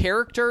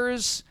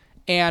 Characters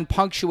and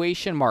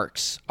punctuation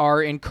marks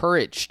are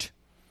encouraged.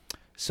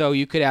 So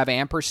you could have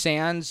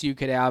ampersands, you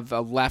could have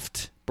a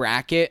left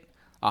bracket,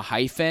 a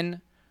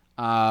hyphen,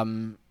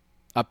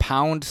 a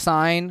pound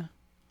sign,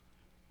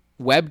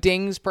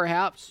 webdings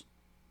perhaps.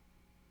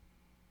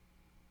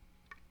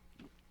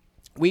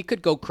 We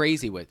could go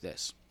crazy with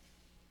this.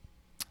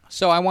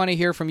 So I want to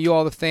hear from you,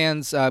 all the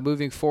fans,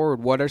 moving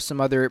forward. What are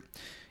some other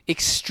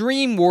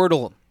extreme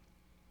Wordle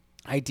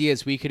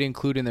ideas we could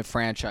include in the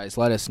franchise?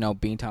 Let us know.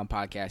 Beantown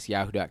Podcast,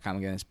 yahoo.com.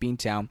 Again, it's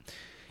Beantown.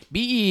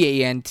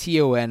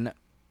 Beanton,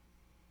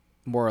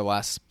 more or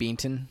less.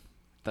 Beanton,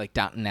 like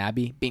Downton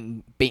Abbey.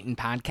 Beanton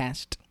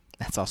Podcast.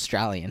 That's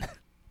Australian.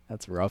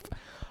 That's rough.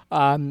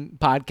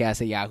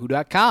 Podcast at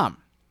yahoo.com.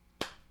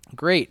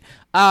 Great.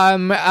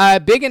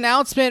 Big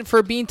announcement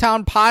for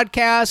Beantown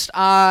Podcast.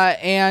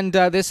 And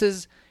this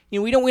is,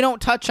 we don't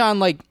touch on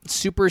like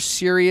super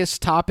serious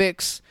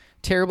topics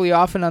terribly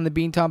often on the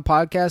Beantown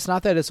Podcast.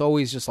 Not that it's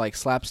always just like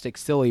slapstick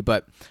silly,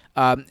 but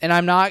and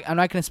I'm not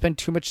going to spend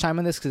too much time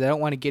on this because I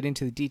don't want to get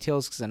into the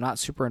details because I'm not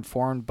super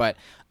informed. But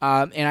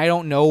and I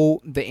don't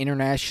know the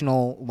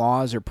international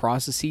laws or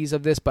processes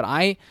of this. But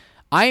I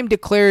am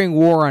declaring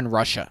war on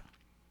Russia.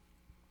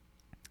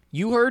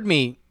 You heard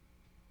me,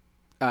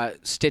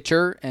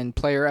 Stitcher and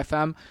Player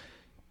FM.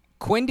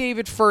 Quinn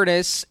David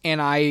Furness,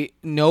 and I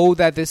know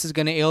that this is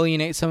going to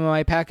alienate some of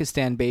my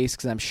Pakistan base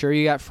because I'm sure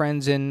you got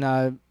friends in,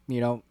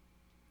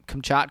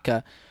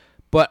 Kamchatka,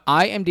 but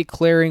I am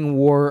declaring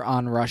war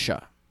on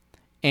Russia.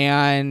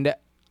 And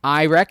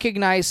I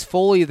recognize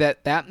fully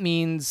that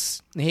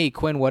means, hey,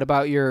 Quinn, what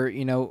about your,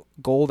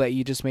 goal that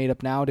you just made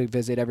up now to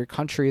visit every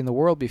country in the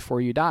world before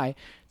you die?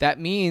 That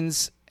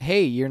means,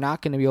 hey, you're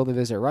not going to be able to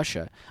visit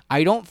Russia.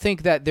 I don't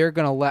think that they're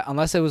going to let,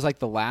 unless it was like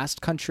the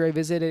last country I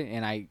visited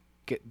and I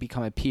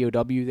become a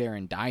POW there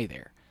and die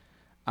there.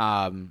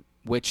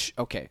 Which,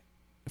 okay,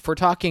 if we're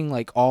talking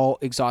like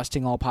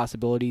exhausting all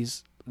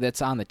possibilities,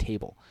 that's on the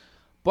table.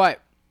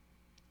 But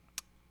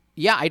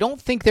yeah, I don't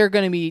think they're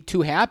going to be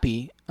too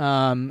happy.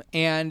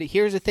 And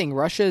here's the thing.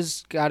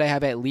 Russia's got to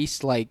have at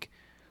least like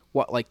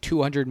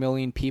 200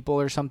 million people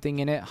or something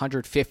in it,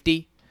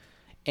 150.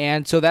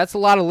 And so that's a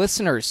lot of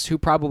listeners who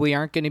probably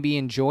aren't going to be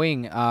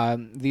enjoying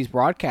these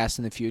broadcasts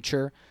in the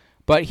future.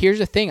 But here's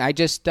the thing. I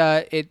just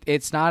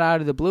it's not out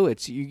of the blue.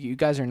 It's you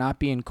guys are not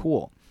being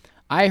cool.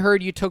 I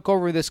heard you took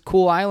over this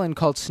cool island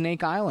called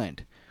Snake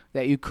Island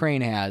that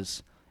Ukraine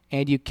has,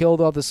 and you killed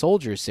all the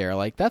soldiers there.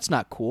 Like, that's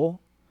not cool.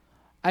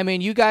 I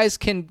mean, you guys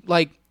can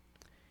do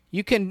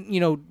your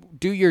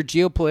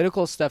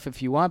geopolitical stuff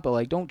if you want, but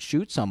like, don't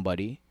shoot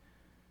somebody.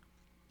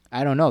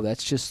 I don't know.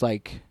 That's just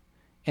like,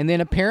 and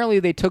then apparently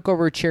they took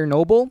over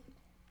Chernobyl.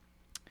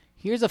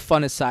 Here's a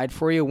fun aside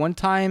for you. One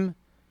time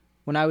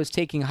when I was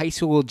taking high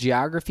school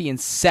geography in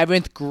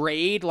 7th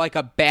grade, like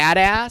a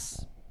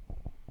badass.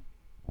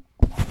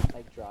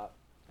 Mic drop.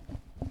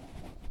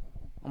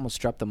 Almost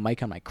dropped the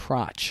mic on my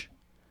crotch.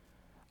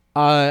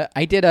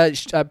 I did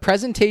a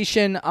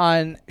presentation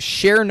on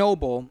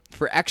Chernobyl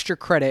for extra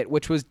credit,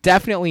 which was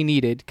definitely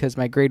needed because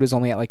my grade was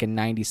only at like a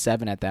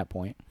 97 at that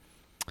point.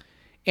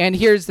 And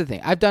here's the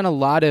thing. I've done a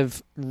lot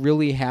of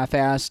really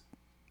half-assed,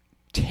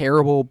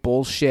 terrible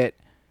bullshit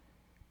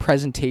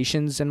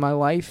presentations in my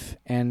life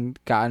and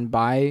gotten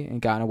by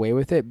and gotten away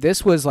with it.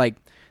 This was like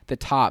the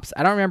tops.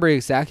 I don't remember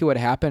exactly what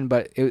happened,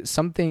 but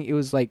it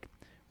was like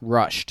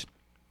rushed.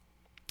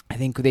 I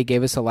think they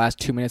gave us the last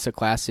 2 minutes of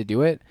class to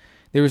do it.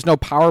 There was no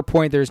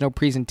PowerPoint. There was no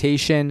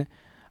presentation.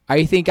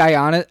 I think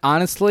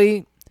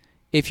honestly,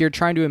 if you're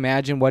trying to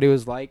imagine what it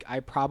was like,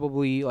 I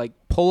probably like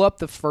pull up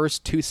the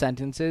first 2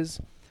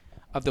 sentences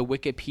of the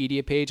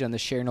Wikipedia page on the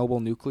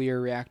Chernobyl nuclear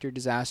reactor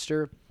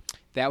disaster.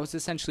 That was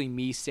essentially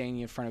me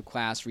standing in front of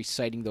class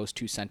reciting those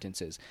 2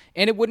 sentences.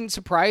 And it wouldn't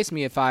surprise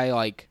me if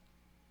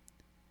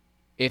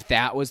if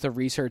that was the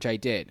research I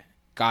did.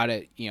 Got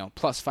it,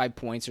 plus 5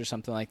 points or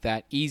something like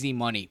that. Easy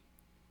money.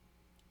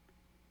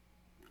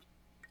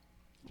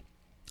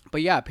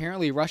 But yeah,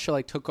 apparently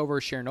Russia took over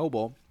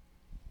Chernobyl,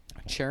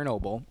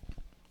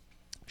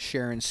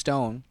 Sharon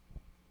Stone,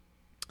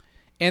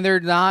 and they're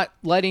not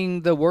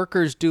letting the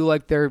workers do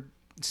their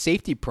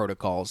safety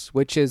protocols,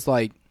 which is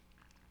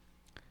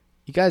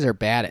You guys are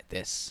bad at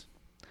this.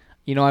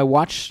 You know, I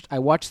watched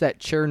that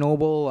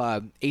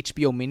Chernobyl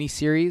HBO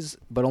miniseries,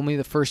 but only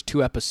the first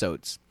 2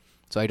 episodes.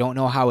 So I don't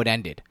know how it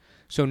ended.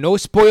 So no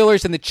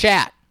spoilers in the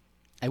chat.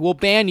 I will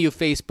ban you,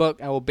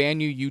 Facebook. I will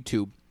ban you,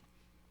 YouTube.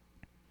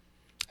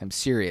 I'm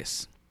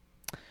serious.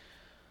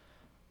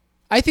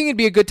 I think it'd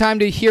be a good time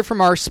to hear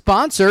from our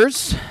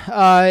sponsors.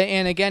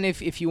 And again,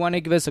 if you want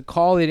to give us a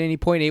call at any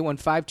point,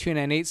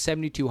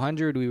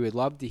 815-298-7200, we would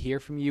love to hear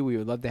from you. We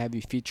would love to have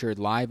you featured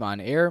live on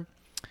air.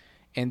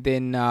 And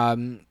then,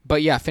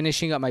 but yeah,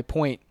 finishing up my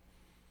point,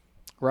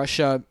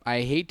 Russia,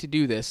 I hate to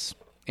do this,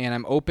 and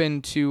I'm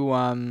open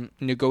to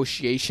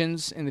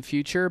negotiations in the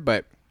future,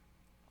 but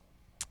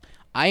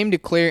I'm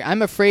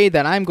afraid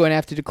that I'm going to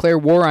have to declare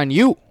war on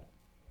you.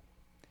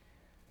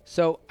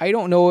 So I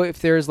don't know if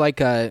there's like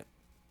a,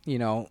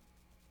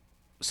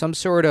 some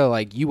sort of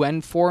like UN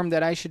form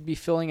that I should be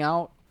filling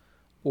out,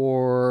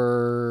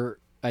 or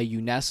a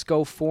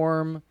UNESCO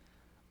form,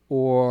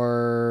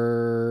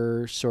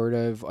 or sort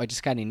of, I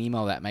just got an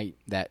email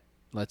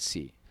let's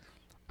see.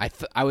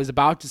 I was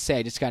about to say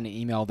I just got an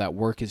email that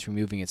work is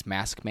removing its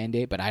mask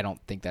mandate, but I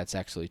don't think that's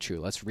actually true.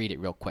 Let's read it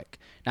real quick.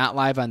 Not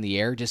live on the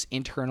air, just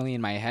internally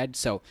in my head.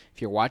 So if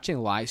you're watching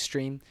a live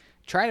stream,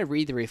 try to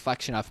read the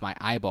reflection of my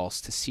eyeballs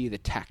to see the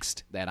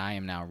text that I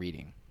am now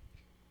reading.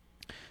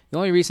 The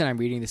only reason I'm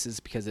reading this is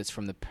because it's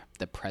from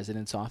the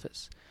president's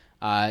office.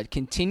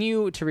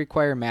 Continue to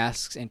require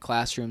masks in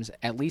classrooms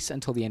at least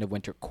until the end of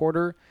winter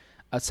quarter.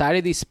 Outside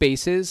of these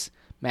spaces,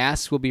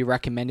 masks will be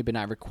recommended but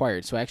not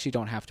required, so I actually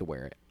don't have to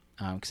wear it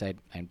because I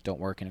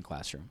don't work in a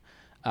classroom.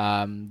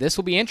 This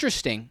will be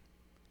interesting.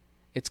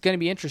 It's going to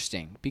be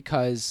interesting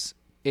because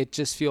it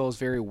just feels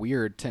very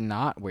weird to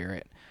not wear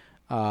it.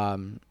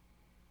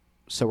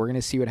 So we're going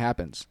to see what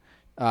happens.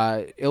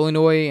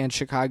 Illinois and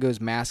Chicago's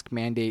mask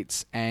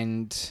mandates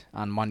end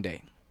on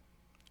Monday.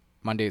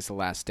 Monday is the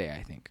last day,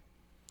 I think.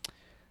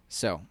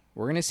 So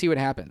we're going to see what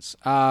happens.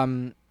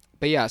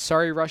 But yeah,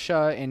 sorry,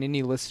 Russia, and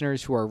any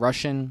listeners who are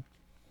Russian.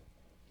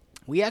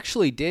 We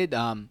actually did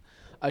a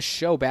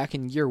show back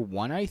in year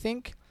 1, I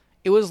think.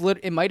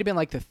 It might have been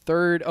like the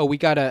third. Oh, we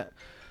got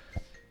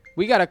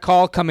a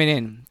call coming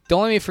in.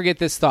 Don't let me forget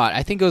this thought.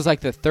 I think it was like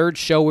the third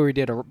show where we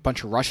did a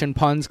bunch of Russian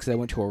puns because I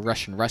went to a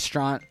Russian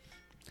restaurant.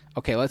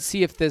 Okay, let's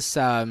see if this.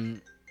 I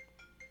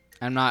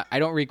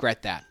don't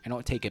regret that. I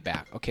don't take it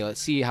back. Okay,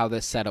 let's see how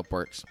this setup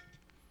works.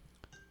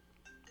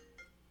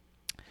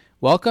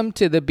 Welcome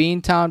to the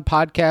Beantown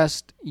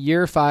Podcast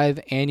Year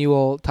 5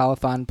 Annual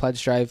Telethon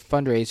Pledge Drive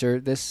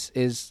Fundraiser. This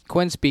is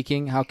Quinn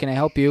speaking. How can I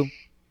help you?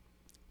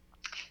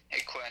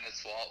 Hey, Quinn,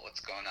 it's Walt. What's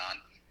going on?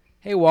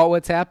 Hey, Walt,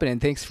 what's happening?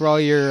 Thanks for all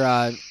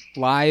your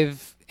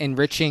live,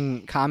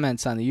 enriching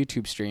comments on the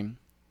YouTube stream.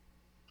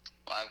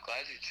 Well, I'm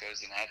glad you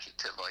chose an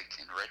adjective like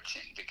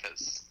enriching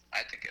because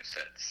I think it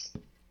fits.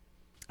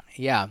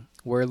 Yeah,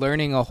 we're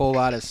learning a whole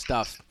lot of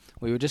stuff.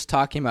 We were just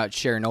talking about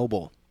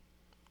Chernobyl.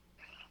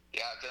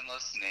 Yeah, I've been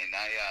listening.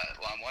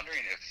 I'm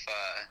wondering if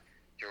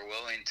you're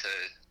willing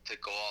to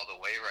go all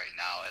the way right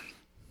now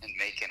and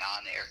make an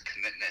on-air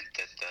commitment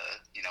that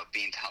the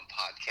Beantown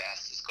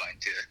Podcast is going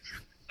to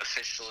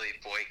officially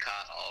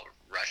boycott all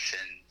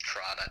Russian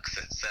products,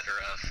 etc.,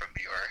 from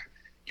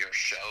your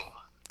show.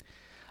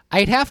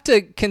 I'd have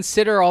to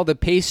consider all the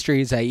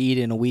pastries I eat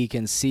in a week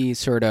and see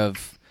sort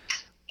of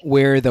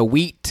where the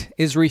wheat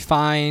is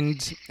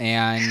refined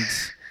and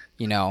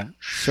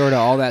sort of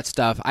all that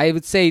stuff. I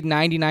would say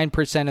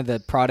 99% of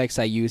the products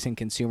I use and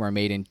consume are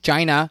made in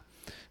China,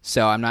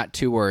 so I'm not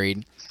too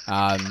worried.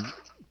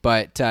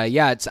 But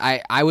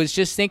I was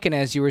just thinking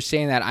as you were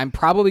saying that I'm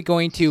probably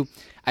going to,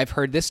 I've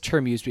heard this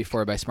term used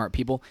before by smart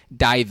people,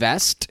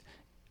 divest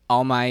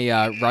all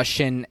my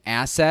Russian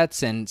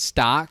assets and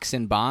stocks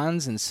and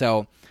bonds, and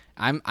so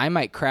I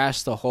might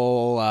crash the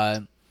whole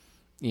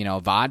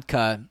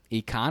vodka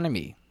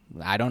economy.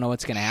 I don't know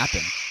what's going to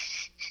happen.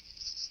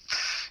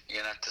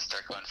 You're going to have to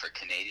start going for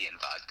Canadian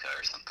vodka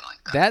or something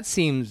like that. That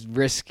seems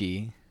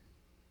risky.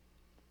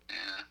 Yeah.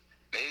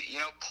 Maybe,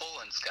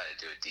 Poland's got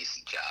to do a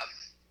decent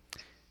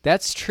job.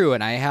 That's true,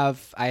 and I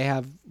have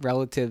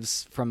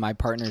relatives from my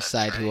partner's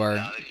side who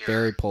are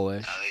very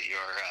Polish. Now that your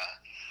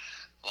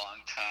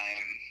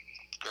longtime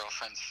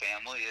girlfriend's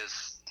family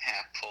is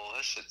half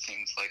Polish, it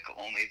seems like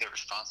only the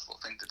responsible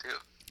thing to do.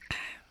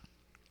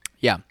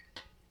 Yeah.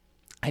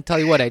 I tell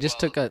you what, I just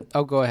took a...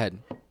 Oh, go ahead.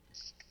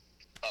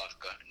 Oh,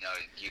 no,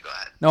 you go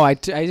ahead. No, I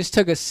just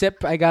took a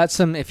sip. I got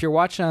some... If you're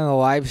watching on the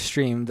live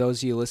stream, those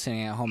of you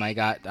listening at home, I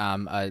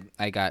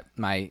got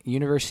my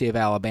University of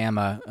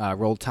Alabama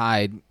Roll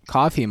Tide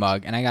coffee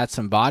mug, and I got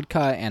some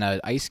vodka and an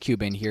ice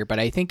cube in here, but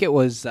I think it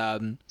was...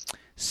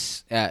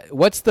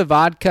 what's the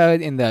vodka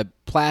in the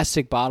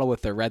plastic bottle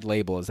with the red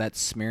label? Is that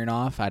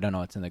Smirnoff? I don't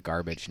know. It's in the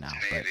garbage now.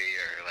 Maybe,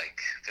 or like,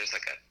 there's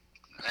like a...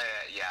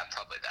 yeah,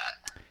 probably that.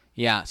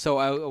 Yeah,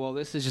 so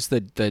this is just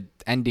the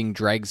ending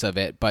dregs of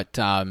it, but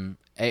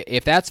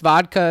if that's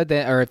vodka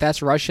or if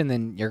that's Russian,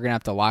 then you're going to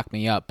have to lock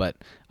me up, but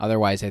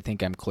otherwise I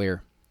think I'm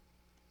clear.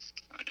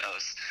 Who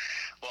knows?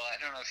 Well,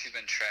 I don't know if you've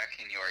been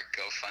tracking your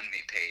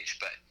GoFundMe page,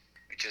 but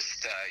we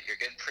just you're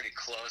getting pretty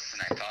close,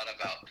 and I thought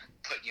about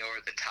putting you over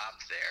the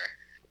top there,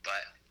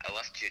 but I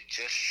left you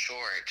just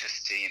short,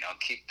 just to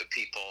keep the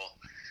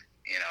people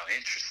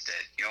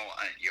interested. You don't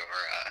want you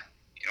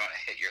don't want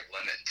to hit your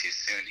limit too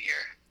soon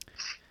here.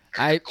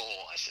 Or your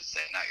goal, I should say,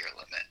 not your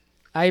limit.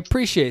 I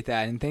appreciate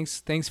that, and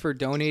thanks for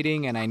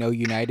donating, and I know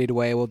United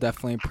Way will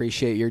definitely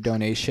appreciate your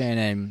donation,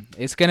 and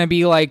it's going to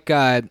be like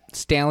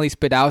Stanley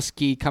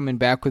Spadowski coming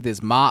back with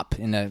his mop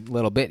in a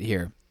little bit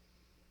here.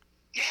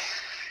 Oh,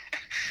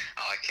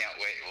 I can't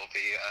wait. We'll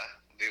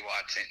be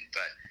watching,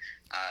 but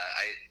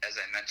as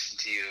I mentioned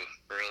to you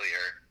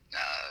earlier,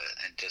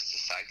 and just a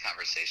side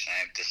conversation,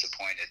 I am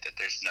disappointed that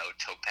there's no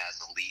Topaz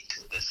Elite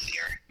this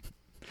year.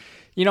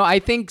 I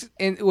think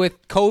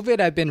with COVID,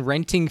 I've been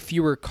renting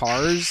fewer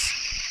cars,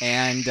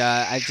 and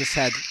I've just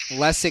had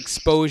less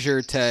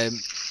exposure to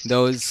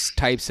those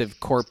types of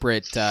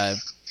corporate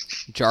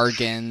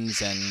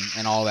jargons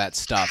and all that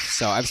stuff.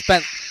 So I've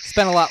spent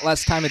a lot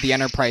less time at the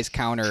Enterprise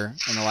counter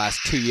in the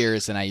last 2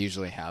 years than I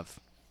usually have.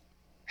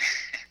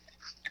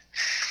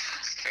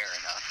 Fair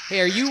enough.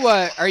 Hey, are you? How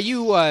long are you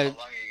going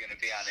to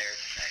be on air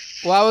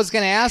tonight? Well, I was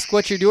going to ask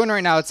what you're doing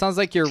right now. It sounds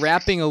like you're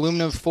wrapping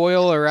aluminum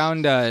foil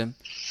around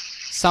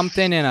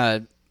something in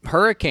a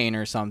hurricane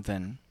or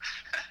something.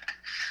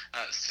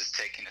 I was just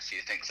taking a few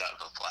things out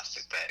of a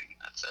plastic bag.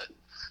 That's it.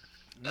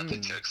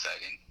 Nothing too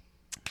exciting.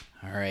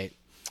 All right.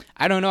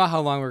 I don't know how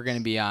long we're going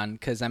to be on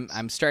because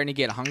I'm starting to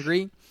get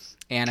hungry,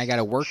 and I got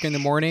to work in the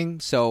morning,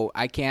 so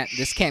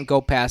this can't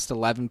go past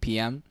 11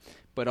 p.m.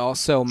 But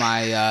also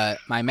my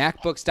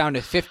MacBook's down to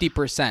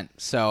 50%,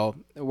 so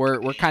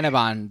we're kind of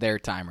on their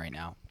time right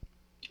now.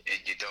 And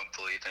you don't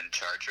believe in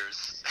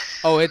chargers?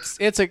 Oh,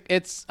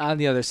 it's on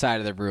the other side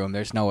of the room.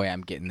 There's no way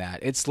I'm getting that.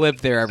 It's lived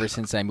there ever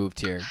since I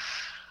moved here.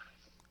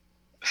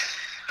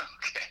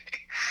 Okay.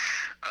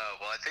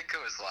 Well, I think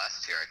it was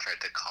last year I tried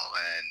to call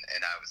in,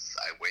 and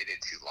I waited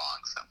too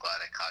long, so I'm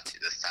glad I caught you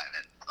this time.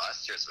 And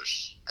last year's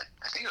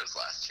I think it was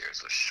last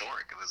year's was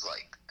short. It was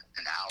like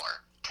an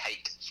hour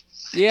tight.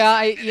 Yeah,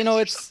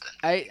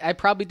 I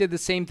probably did the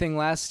same thing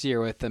last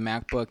year with the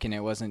MacBook, and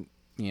it wasn't.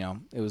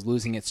 It was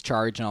losing its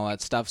charge and all that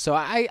stuff. So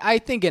I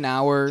think an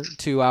hour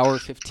to hour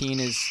 15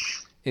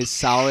 is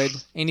solid.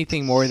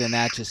 Anything more than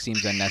that just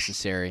seems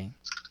unnecessary.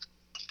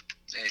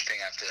 Anything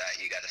after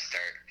that, you got to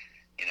start,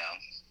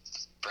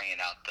 bringing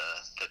out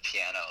the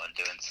piano and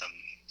doing some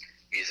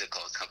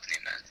musical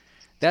accompaniment.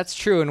 That's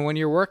true. And when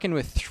you're working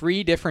with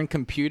 3 different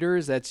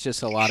computers, that's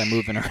just a lot of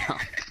moving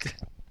around.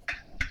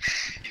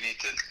 You need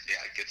to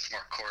get some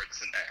more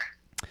chords in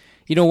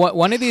there.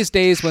 One of these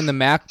days when the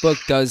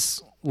MacBook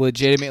does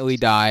legitimately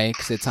die,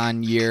 because it's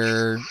on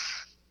year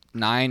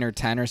 9 or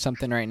 10 or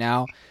something right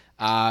now,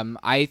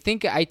 I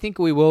think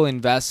we will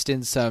invest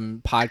in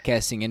some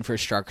podcasting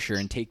infrastructure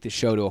and take the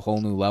show to a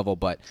whole new level.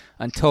 But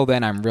until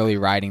then, I'm really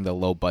riding the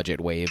low budget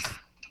wave.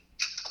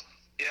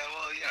 Yeah,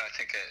 well, I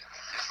think it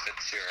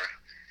fits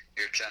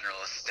your general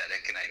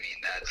aesthetic, and I mean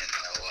that in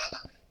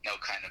no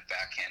kind of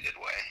backhanded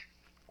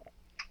way.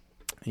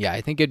 Yeah,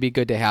 I think it'd be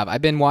good to have.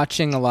 I've been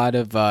watching a lot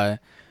of the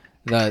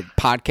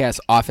podcast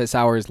Office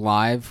Hours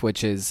Live,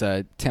 which is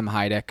Tim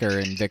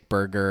Heidecker and Vic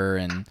Berger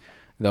and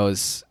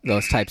those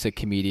types of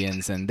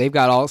comedians, and they've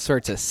got all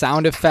sorts of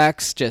sound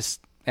effects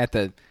just at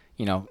the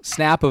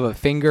snap of a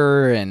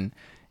finger, and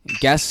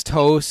guest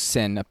hosts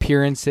and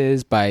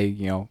appearances by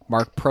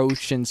Mark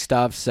Proch and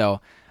stuff.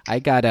 So we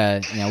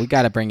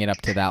gotta bring it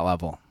up to that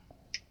level.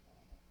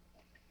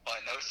 Well,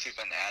 I noticed you've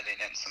been adding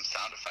in some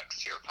sound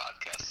effects to your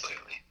podcast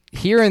lately.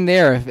 Here and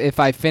there, if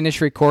I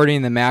finish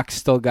recording, the Mac's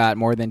still got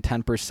more than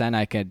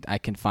 10%. I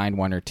can find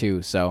 1 or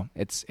 2, so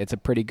it's a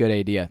pretty good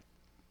idea.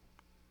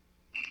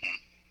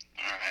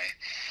 All right.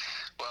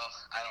 Well,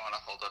 I don't want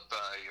to hold up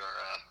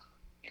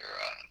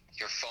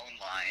your phone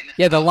line.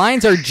 Yeah, the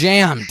lines are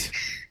jammed.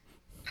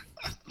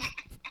 I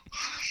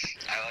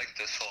like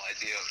this whole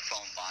idea of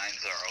phone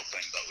lines are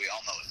open, but we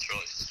all know it's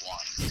really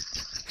swung.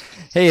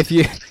 Hey, if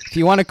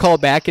you want to call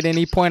back at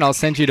any point, I'll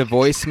send you to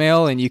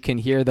voicemail, and you can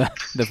hear the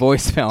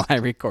voicemail I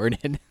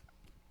recorded.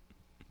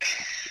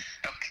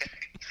 Okay,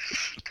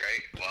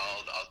 great.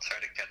 Well, I'll try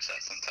to catch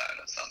that sometime.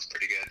 That sounds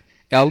pretty good.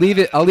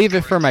 I'll leave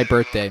it for my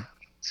birthday.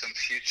 Some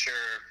future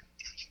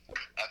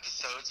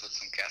episodes with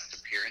some guest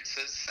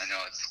appearances. I know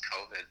it's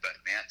COVID, but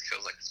man, it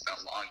feels like it's been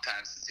a long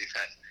time since you've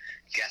had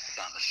guests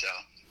on the show.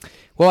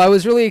 Well, I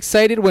was really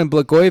excited when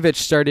Blagojevich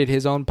started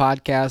his own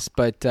podcast,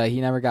 but he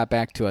never got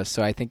back to us,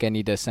 so I think I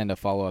need to send a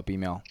follow-up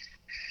email.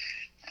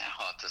 Yeah,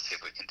 we'll have to see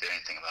if we can do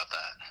anything about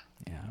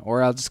that. Yeah,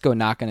 or I'll just go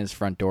knock on his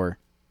front door.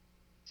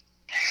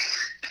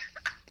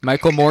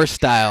 Michael Moore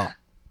style.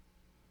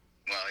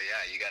 Well,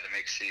 yeah, you got to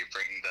make sure you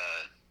bring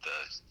the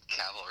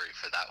cavalry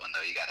for that one,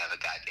 though. You got to have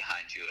a guy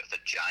behind you with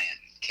a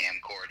giant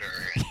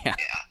camcorder. And,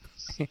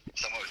 yeah.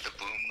 Someone with a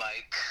boom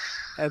mic.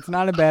 That's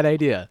not a bad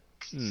idea.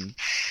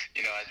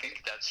 I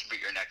think that should be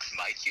your next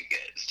mic you get.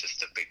 It's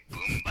just a big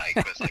boom mic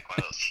with like one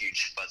of those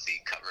huge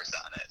fuzzy covers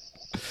on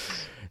it.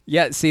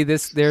 Yeah, see,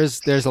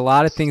 there's a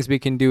lot of things we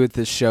can do with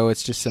this show.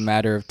 It's just a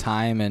matter of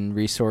time and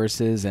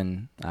resources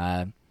and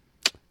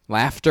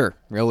laughter,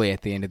 really,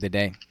 at the end of the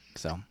day.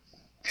 So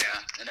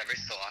Yeah, and every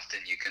so often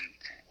you can,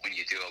 when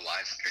you do a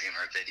live stream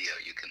or video,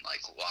 you can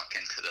like walk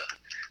into the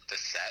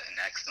set and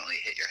accidentally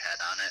hit your head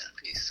on it and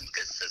be some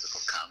good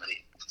physical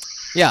comedy.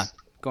 Yeah,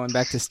 going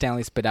back to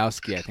Stanley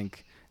Spadowski, I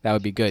think that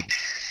would be good.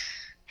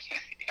 Yeah.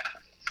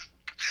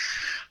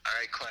 All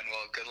right, Quinn.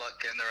 Well, good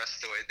luck getting the rest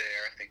of the way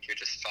there. I think you're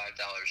just $5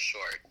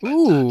 short. But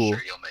I'm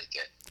sure you'll make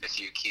it if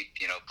you keep,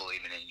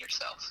 believing in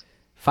yourself.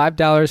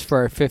 $5 for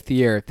our 5th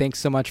year. Thanks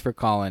so much for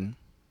calling.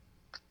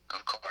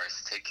 Of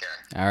course. Take care.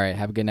 All right.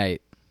 Have a good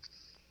night.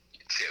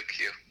 You too,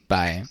 Q.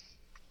 Bye.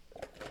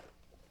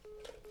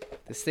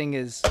 This thing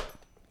is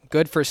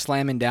good for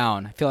slamming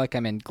down. I feel like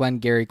I'm in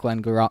Glengarry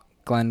Glen Gross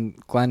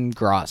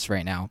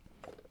right now.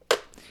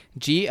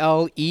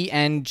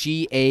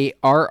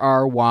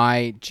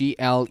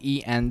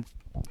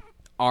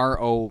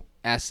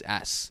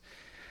 GLENGARRYGLENROSS.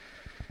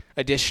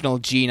 Additional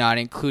G not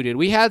included.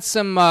 We had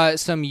some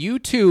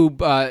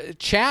YouTube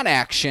chat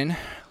action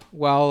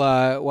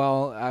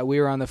while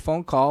we were on the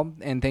phone call,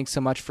 and thanks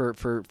so much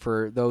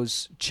for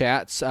those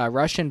chats.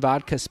 Russian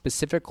vodka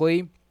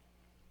specifically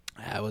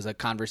was a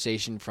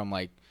conversation from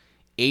like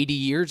 80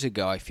 years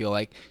ago, I feel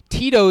like.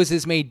 Tito's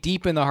is made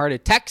deep in the heart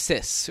of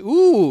Texas.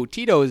 Ooh,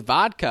 Tito's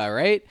vodka,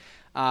 right?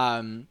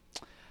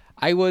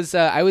 I was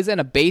in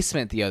a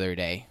basement the other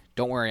day.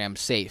 Don't worry, I'm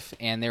safe.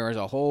 And there was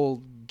a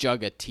whole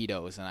jug of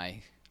Tito's,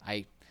 and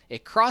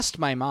it crossed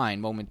my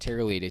mind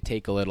momentarily to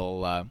take a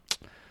little,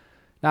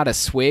 not a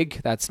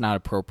swig. That's not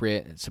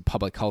appropriate. It's a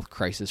public health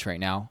crisis right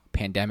now,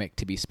 pandemic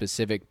to be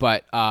specific.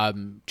 But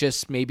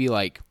just maybe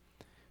like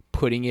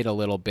putting it a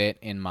little bit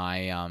in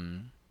my,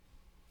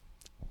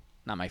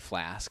 not my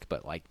flask,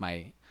 but like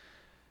my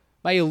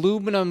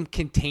aluminum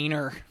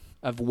container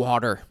of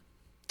water.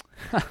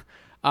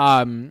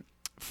 We've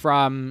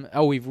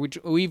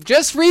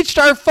just reached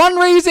our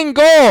fundraising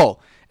goal,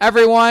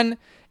 everyone.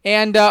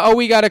 And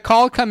we got a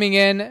call coming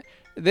in.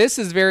 This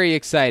is very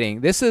exciting.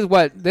 This is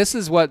what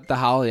the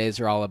holidays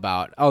are all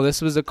about. Oh,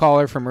 this was a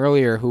caller from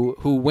earlier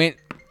who went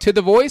to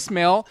the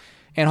voicemail,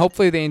 and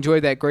hopefully they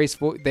enjoyed that great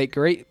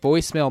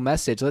voicemail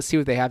message. Let's see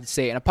what they have to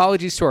say. And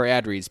apologies to our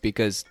ad reads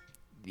because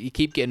you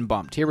keep getting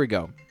bumped. Here we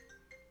go.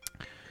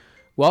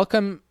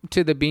 Welcome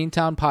to the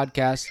Beantown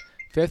Podcast,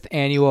 5th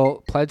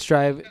annual Pledge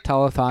Drive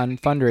Telethon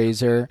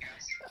fundraiser.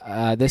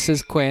 This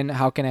is Quinn.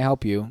 How can I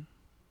help you?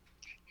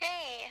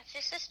 Hey, it's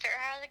your sister.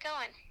 How's it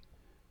going?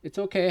 It's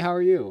okay. How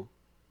are you?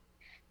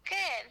 Good.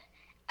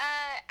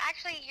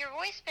 Actually, your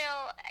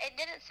voicemail, it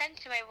didn't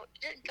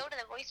go to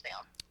the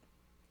voicemail.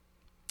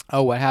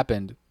 Oh, what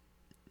happened?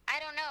 I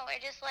don't know.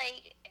 It just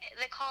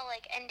the call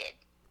ended.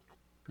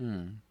 So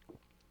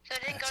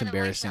it didn't That's go to the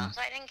embarrassing. voicemail,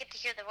 so I didn't get to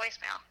hear the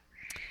voicemail.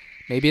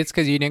 Maybe it's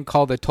because you didn't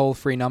call the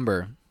toll-free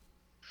number.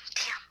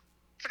 Damn.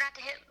 Forgot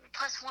to hit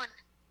 +1.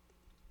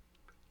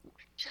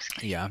 Just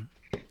kidding. Yeah.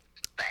 But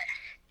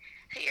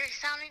you're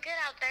sounding good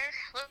out there.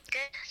 Look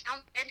good.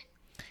 Sound good.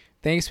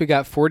 Thanks. We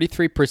got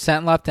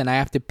 43% left, and I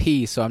have to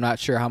pee, so I'm not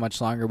sure how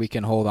much longer we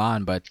can hold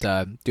on, but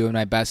doing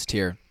my best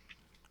here.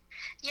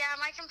 Yeah,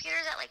 my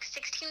computer's at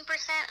 16%, and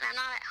I'm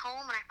not at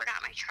home, and I forgot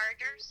my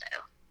charger, so...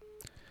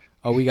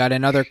 Oh, we got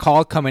another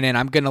call coming in.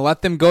 I'm going to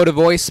let them go to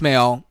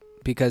voicemail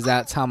because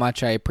that's how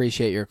much I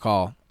appreciate your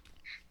call.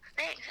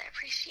 Thanks, I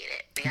appreciate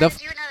it. We gotta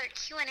do another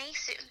Q&A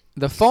soon.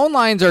 The phone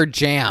lines are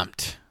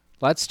jammed.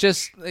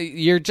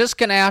 You're just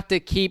going to have to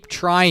keep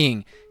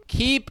trying.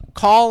 Keep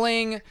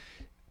calling.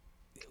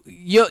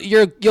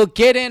 You'll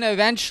get in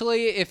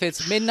eventually. If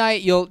it's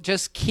midnight, you'll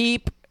just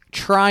keep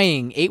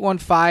trying.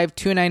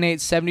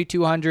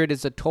 815-298-7200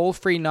 is a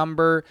toll-free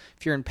number.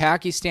 If you're in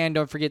Pakistan,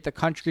 don't forget the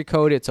country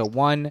code. It's a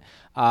 1.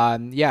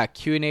 Yeah,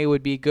 Q&A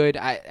would be good.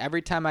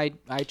 Every time I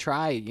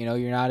try,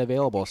 you're not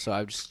available. So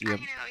I just... I know.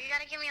 You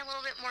got to give me a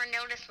little bit more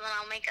notice, and then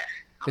I'll make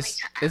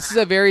This is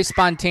a very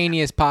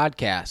spontaneous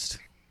podcast.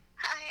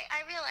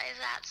 I realize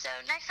that. So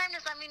next time,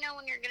 just let me know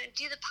when you're going to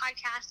do the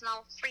podcast, and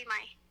I'll free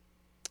my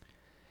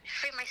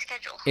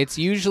schedule. It's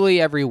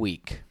usually every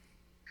week.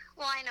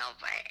 Well, I know,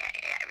 but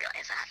I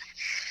realize that.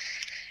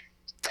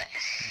 But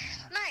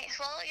nice.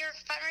 Well, your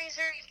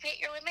fundraiser, you hit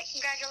your limit.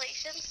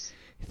 Congratulations.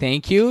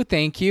 Thank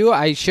you.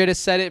 I should have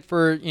set it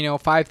for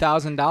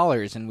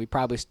 $5,000, and we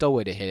probably still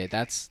would have hit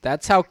it.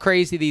 That's how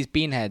crazy these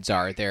beanheads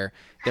are. They're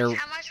That's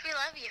how much we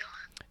love you.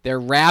 They're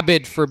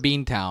rabid for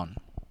Beantown.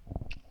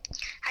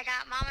 I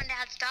got Mom and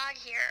Dad's dog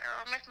here,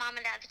 or I'm with Mom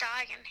and Dad's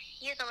dog, and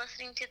he's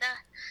listening to the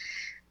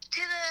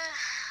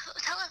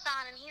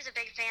telethon, and he's a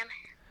big fan.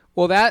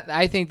 Well,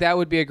 I think that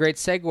would be a great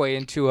segue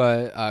into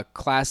a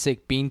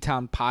classic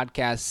Beantown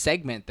podcast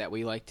segment that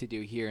we like to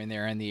do here and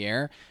there on the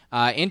air.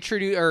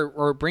 Introduce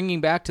or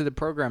bringing back to the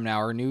program now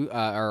our new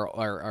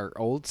our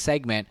old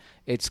segment.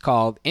 It's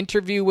called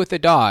Interview with a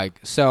Dog.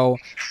 So,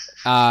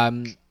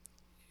 any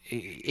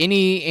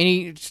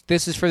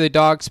this is for the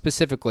dog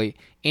specifically.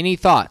 Any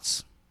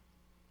thoughts?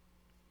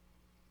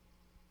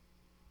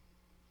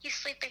 He's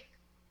sleeping.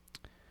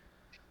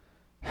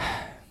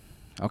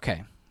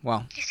 Okay.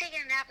 Well, he's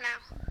taking a nap now.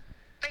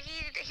 But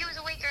he was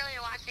awake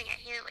earlier watching it.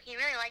 He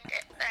really liked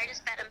it. But I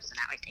just fed him, so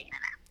now he's taking a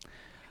nap.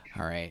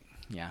 All right.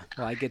 Yeah.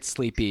 Well, I get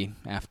sleepy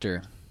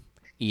after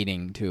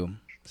eating too.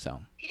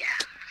 So. Yeah.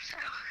 So,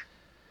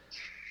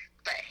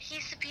 but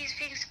he's being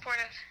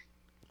supportive.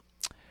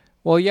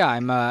 Well, yeah,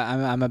 I'm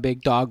a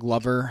big dog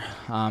lover,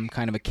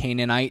 kind of a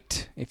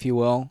Canaanite, if you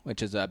will,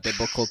 which is a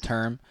biblical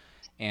term,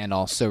 and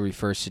also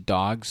refers to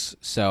dogs.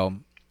 So,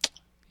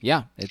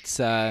 yeah, it's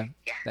that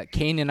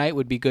Canaanite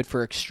would be good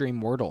for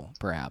Extreme Wordle,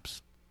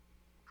 perhaps.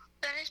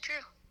 That is true.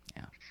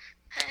 Yeah.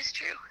 That is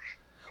true.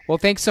 Well,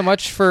 thanks so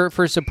much for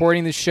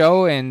supporting the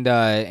show and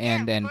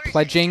course,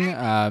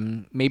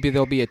 pledging. Maybe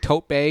there'll be a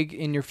tote bag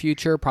in your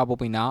future.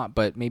 Probably not,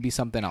 but maybe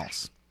something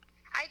else.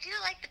 I do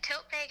like the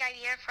tote bag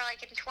idea for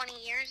like in 20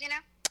 years, you know?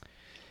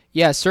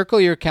 Yeah,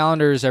 circle your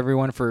calendars,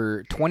 everyone,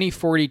 for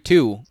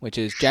 2042, which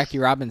is Jackie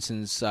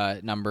Robinson's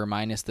number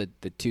minus the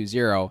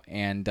 20,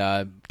 and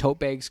tote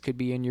bags could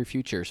be in your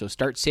future. So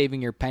start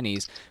saving your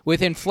pennies.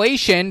 With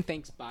inflation,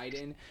 thanks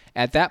Biden,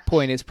 at that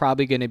point it's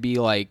probably going to be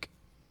like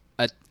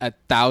a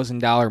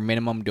 $1,000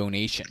 minimum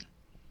donation.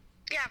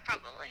 Yeah,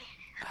 probably.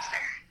 That's fair.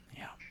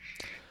 Yeah.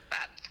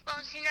 But, well,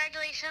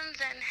 congratulations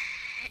and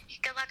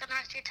good luck on the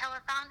rest of your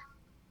telethon.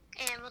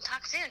 And we'll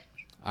talk soon.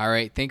 All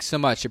right. Thanks so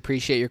much.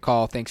 Appreciate your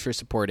call. Thanks for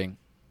supporting.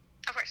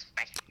 Of course.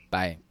 Bye.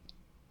 Bye.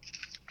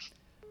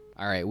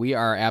 All right. We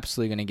are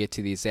absolutely going to get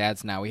to these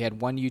ads now. We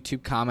had one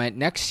YouTube comment.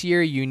 Next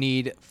year, you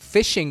need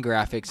fishing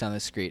graphics on the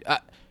screen.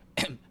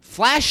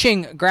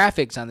 Flashing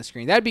graphics on the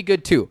screen. That'd be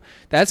good, too.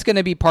 That's going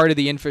to be part of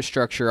the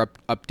infrastructure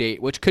update,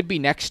 which could be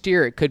next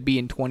year. It could be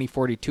in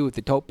 2042 with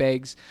the tote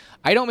bags.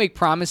 I don't make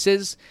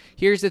promises.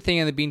 Here's the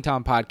thing on the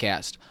Beantown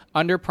podcast.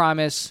 Under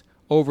promise,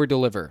 over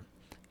deliver.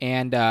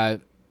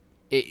 And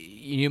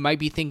you might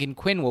be thinking,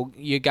 Quinn, well,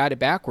 you got it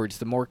backwards.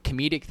 The more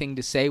comedic thing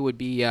to say would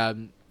be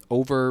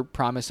over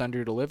promise,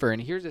 under deliver.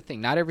 And here's the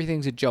thing. Not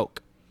everything's a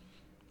joke.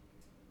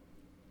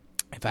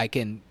 If I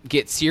can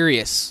get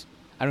serious,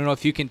 I don't know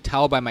if you can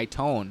tell by my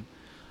tone.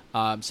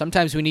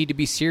 Sometimes we need to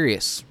be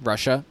serious,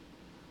 Russia.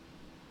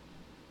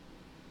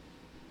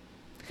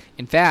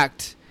 In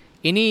fact,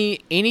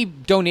 any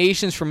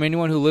donations from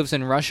anyone who lives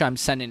in Russia, I'm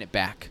sending it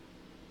back.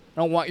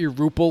 I don't want your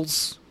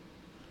rubles.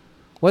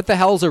 What the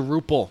hell's a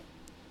ruble?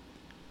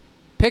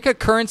 Pick a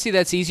currency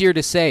that's easier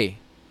to say.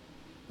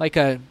 Like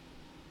a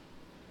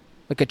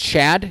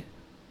Chad?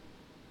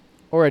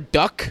 Or a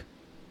duck?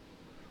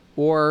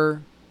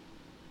 Or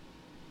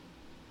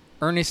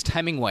Ernest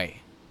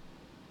Hemingway.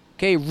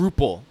 Okay,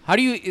 ruple. How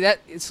do you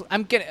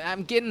I'm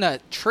getting a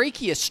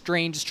trachea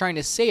strain just trying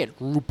to say it.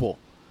 Ruple.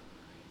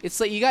 It's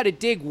like you got to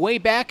dig way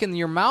back in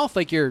your mouth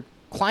like you're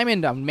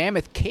climbing a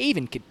mammoth cave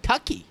in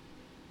Kentucky.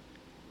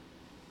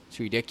 It's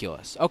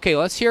ridiculous. Okay,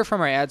 let's hear from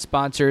our ad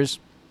sponsors.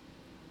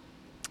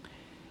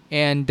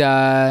 And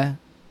those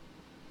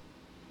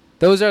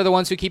are the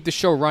ones who keep the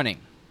show running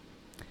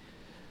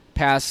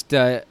past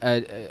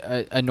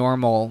a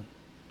normal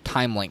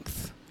time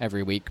length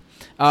every week.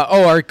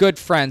 Our good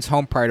friends,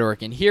 Home Pride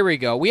Oregon. Here we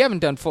go. We haven't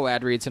done full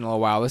ad reads in a little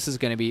while. This is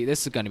going to be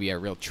a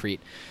real treat.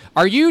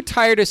 Are you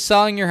tired of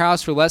selling your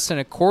house for less than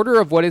a quarter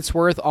of what it's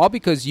worth, all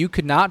because you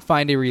could not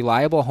find a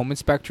reliable home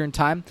inspector in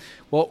time?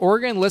 Well,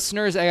 Oregon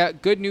listeners, I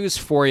got good news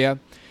for you.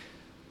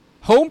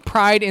 Home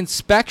Pride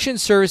Inspection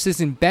Services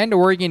in Bend,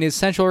 Oregon is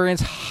Central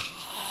Oregon's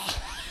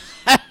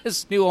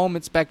new home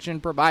inspection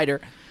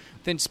provider.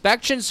 With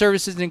inspection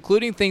services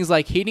including things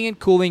like heating and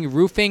cooling,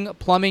 roofing,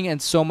 plumbing,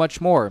 and so much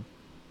more.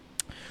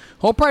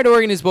 Home Pride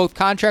Oregon is both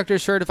contractor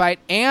certified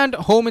and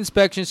home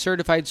inspection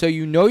certified, so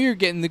you know you're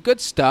getting the good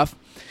stuff.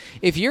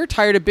 If you're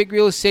tired of big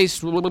real estate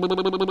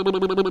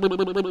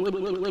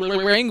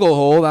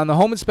stranglehold on the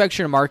home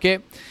inspection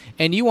market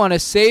and you want a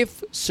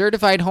safe,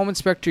 certified home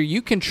inspector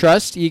you can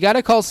trust, you got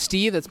to call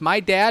Steve, that's my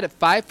dad, at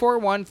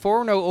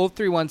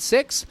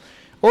 541-410-0316,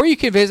 or you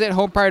can visit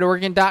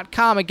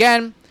homeprideoregon.com.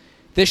 Again,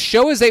 this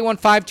show is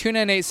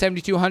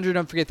 815-298-7200.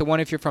 Don't forget the one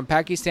if you're from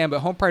Pakistan,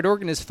 but Home Pride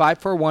Oregon is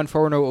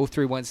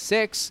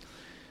 541-410-0316,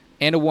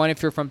 and a one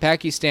if you're from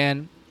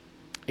Pakistan.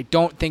 I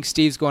don't think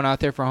Steve's going out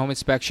there for home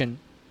inspection.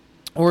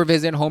 Or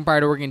visit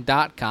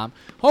homeprideoregon.com.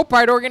 Home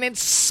Pride Oregon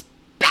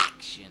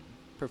inspection.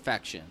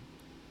 Perfection.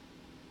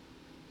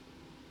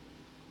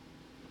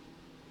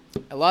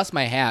 I lost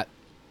my hat.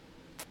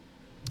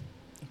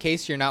 In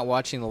case you're not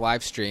watching the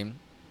live stream,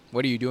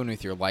 what are you doing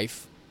with your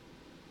life?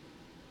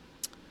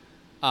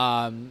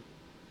 But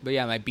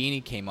yeah, my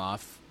beanie came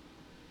off.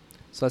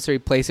 So let's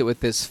replace it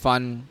with this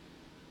fun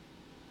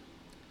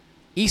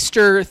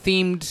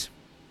Easter-themed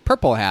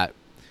purple hat.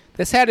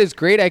 This hat is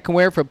great. I can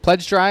wear it for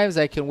pledge drives.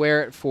 I can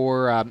wear it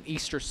for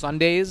Easter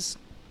Sundays.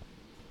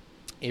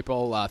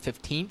 April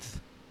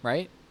 15th,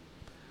 right?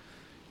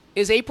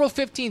 Is April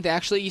 15th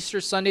actually Easter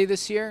Sunday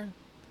this year?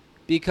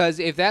 Because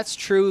if that's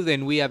true,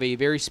 then we have a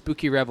very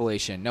spooky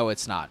revelation. No,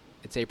 it's not.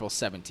 It's April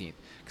 17th.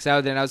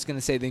 Because then I was going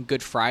to say then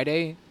Good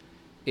Friday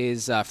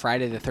is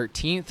Friday the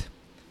 13th.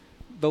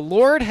 The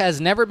Lord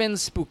has never been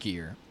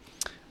spookier.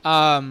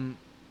 But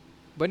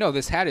no,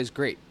 this hat is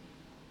great.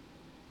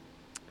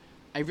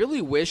 I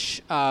really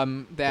wish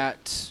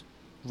that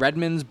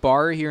Redmond's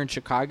Bar here in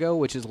Chicago,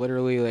 which is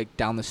literally like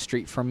down the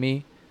street from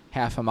me,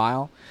 half a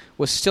mile,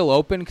 was still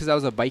open because that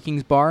was a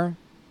Vikings bar.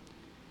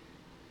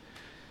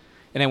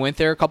 And I went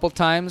there a couple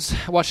times.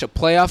 I watched a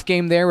playoff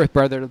game there with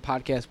brother of the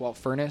podcast, Walt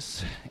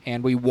Furness,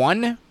 and we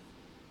won.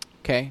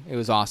 Okay, it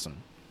was awesome.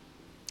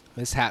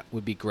 This hat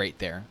would be great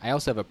there. I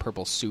also have a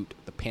purple suit.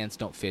 The pants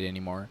don't fit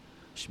anymore.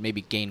 Should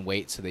maybe gain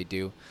weight, so they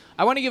do.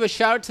 I want to give a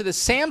shout out to the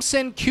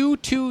Samson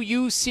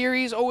Q2U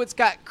series. Oh, it's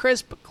got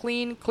crisp,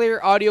 clean, clear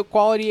audio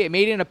quality. It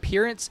made an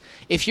appearance.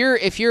 If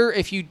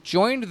you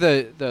joined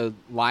the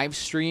live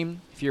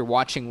stream, if you're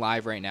watching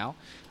live right now,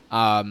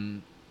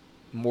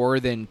 more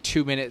than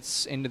 2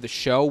 minutes into the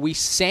show, we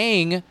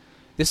sang.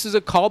 This is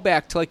a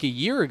callback to like a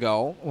year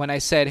ago when I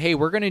said, "Hey,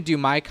 we're going to do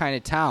My Kind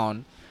of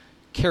Town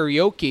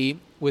karaoke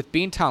with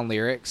Beantown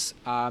lyrics,"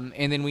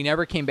 and then we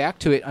never came back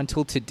to it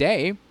until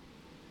today.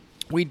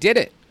 We did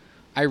it.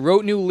 I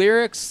wrote new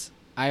lyrics.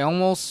 I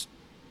almost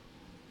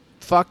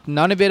fucked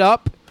none of it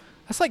up.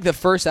 That's like the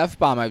first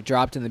F-bomb I've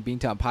dropped in the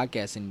Beantown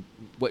podcast in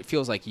what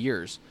feels like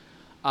years.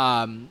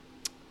 And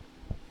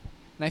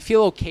I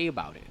feel okay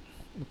about it.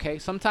 Okay?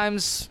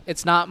 Sometimes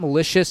it's not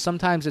malicious.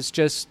 Sometimes it's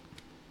just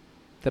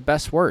the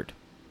best word.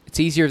 It's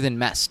easier than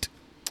messed.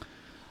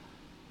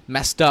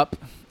 Messed up.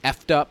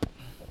 Effed up.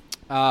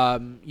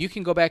 You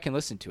can go back and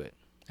listen to it.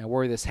 I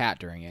wore this hat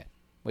during it,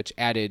 which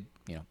added,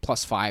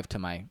 +5 to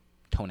my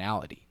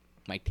tonality,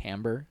 my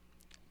timbre,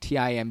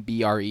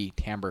 Timbre,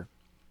 timbre.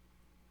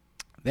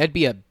 That'd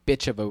be a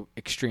bitch of a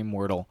extreme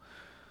wordle.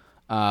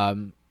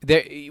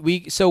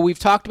 We've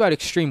talked about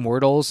extreme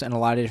wordles and a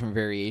lot of different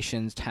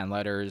variations, 10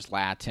 letters,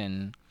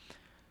 Latin,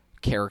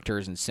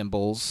 characters and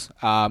symbols.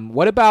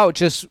 What about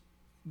just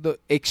the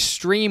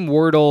extreme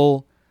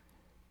wordle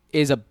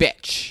is a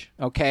bitch,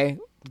 okay?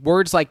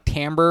 Words like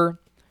timbre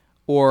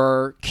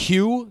or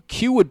Q.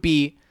 Q would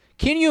be,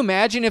 can you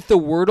imagine if the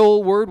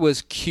wordle word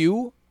was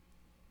Q?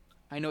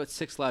 I know it's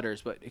 6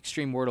 letters, but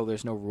extreme wordle,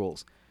 there's no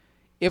rules.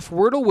 If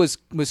wordle was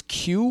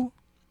Q,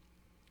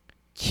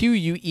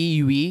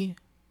 Queue,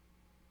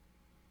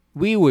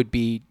 we would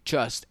be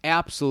just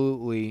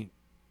absolutely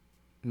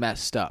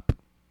messed up.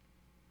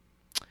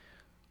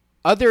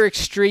 Other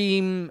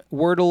extreme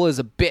wordle is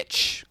a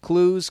bitch.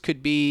 Clues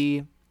could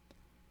be,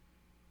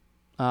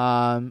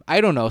 I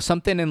don't know,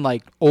 something in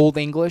like Old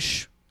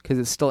English, because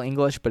it's still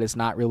English, but it's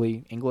not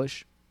really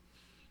English.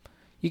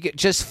 You could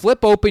just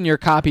flip open your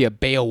copy of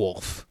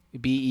Beowulf.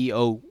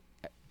 Beowulf.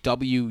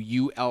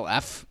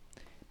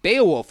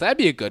 Beowulf, that'd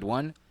be a good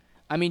one.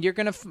 I mean, you're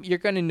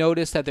gonna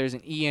notice that there's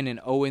an E and an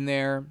O in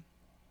there.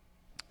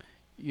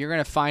 You're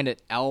gonna find an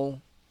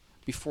L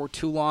before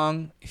too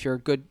long if you're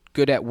good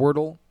at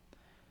Wordle.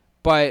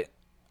 But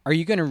are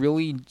you gonna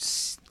really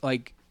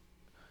like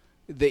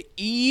the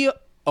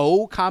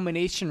E-O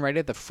combination right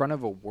at the front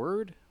of a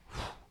word?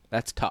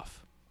 That's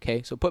tough.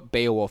 Okay, so put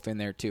Beowulf in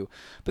there too.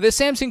 But the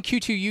Samson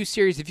Q2U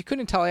series, if you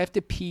couldn't tell, I have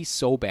to pee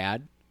so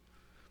bad.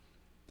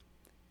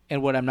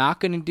 And what I'm not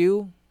going to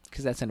do,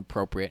 because that's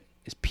inappropriate,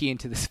 is pee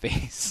into the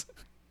space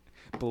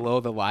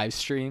below the live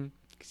stream,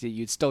 because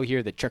you'd still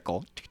hear the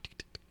trickle.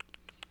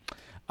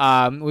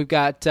 We've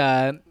got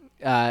Quinn.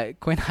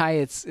 Hi,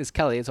 it's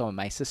Kelly. It's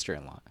my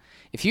sister-in-law.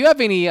 If you have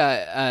any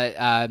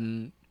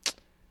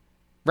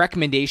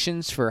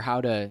recommendations for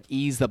how to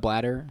ease the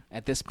bladder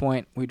at this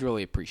point, we'd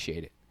really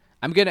appreciate it.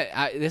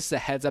 This is a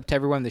heads up to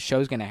everyone. The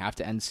show's gonna have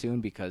to end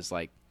soon because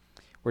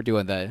we're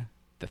doing the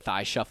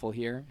thigh shuffle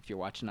here. If you're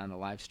watching on the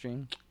live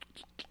stream,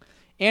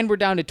 and we're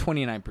down to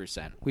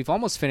 29%. We've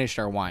almost finished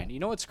our wine. You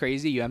know what's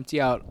crazy? You empty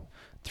out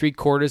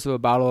 3/4 of a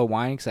bottle of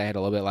wine, because I had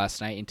a little bit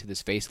last night, into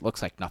this vase. It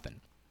looks like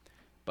nothing,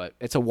 but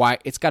it's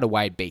got a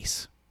wide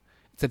base.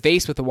 It's a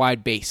vase with a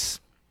wide base,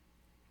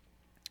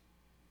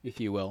 if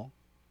you will.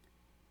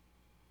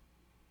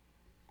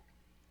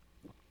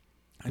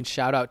 And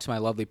shout out to my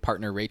lovely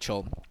partner,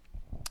 Rachel.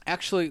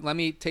 Actually, let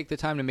me take the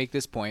time to make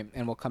this point,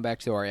 and we'll come back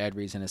to our ad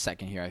reads in a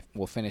second here.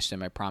 We'll finish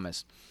them, I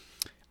promise.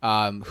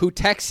 Who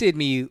texted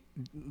me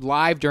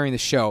live during the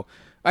show.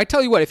 I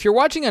tell you what, if you're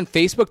watching on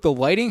Facebook, the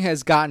lighting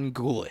has gotten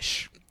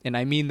ghoulish. And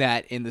I mean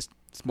that in the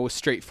most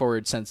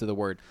straightforward sense of the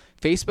word.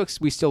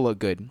 Facebook, we still look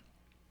good.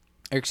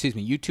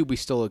 YouTube, we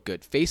still look good.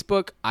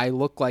 Facebook, I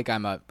look like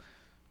I'm a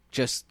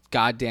just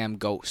goddamn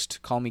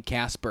ghost. Call me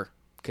Casper,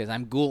 because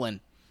I'm ghouling.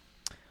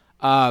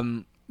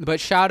 But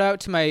shout out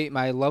to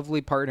my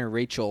lovely partner,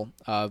 Rachel,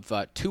 of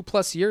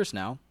 2+ years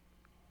now,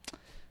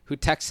 who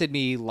texted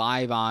me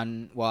while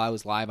I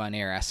was live on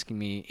air, asking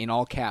me in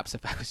all caps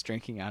if I was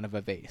drinking out of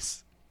a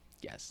vase.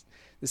 Yes.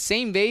 The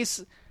same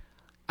vase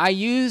I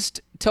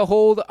used to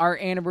hold our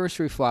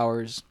anniversary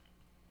flowers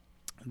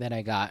that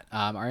I got.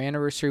 Our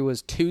anniversary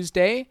was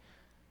Tuesday,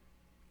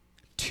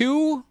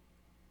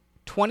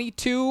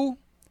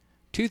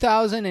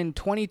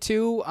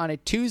 2/22/2022, on a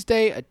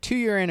Tuesday, a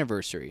 2-year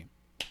anniversary.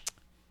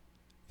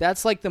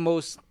 That's like the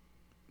most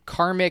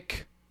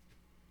karmic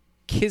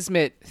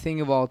kismet thing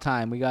of all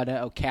time. We got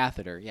a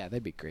catheter. Yeah,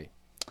 that'd be great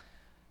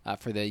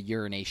for the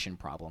urination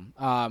problem.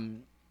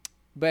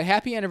 But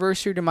happy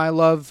anniversary to my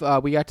love.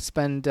 We got to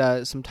spend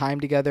some time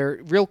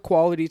together. Real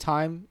quality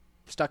time.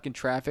 Stuck in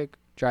traffic,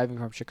 driving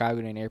from Chicago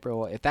in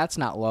April. If that's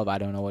not love, I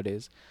don't know what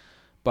is.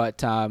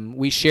 But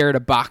we shared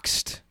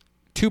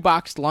 2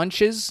 boxed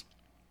lunches.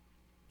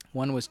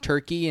 One was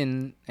turkey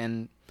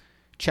and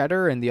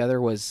cheddar, and the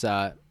other was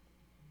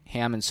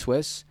ham and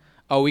Swiss.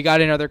 Oh, we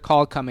got another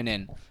call coming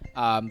in.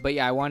 But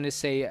yeah, I wanted to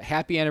say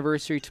happy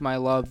anniversary to my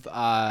love,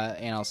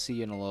 and I'll see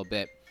you in a little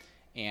bit.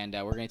 And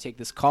we're going to take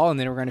this call, and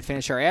then we're going to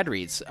finish our ad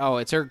reads. Oh,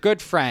 it's our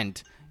good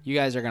friend. You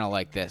guys are going to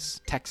like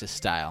this, Texas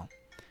style.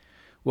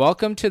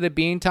 Welcome to the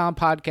Beantown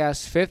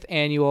Podcast 5th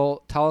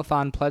Annual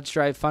Telethon Pledge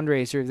Drive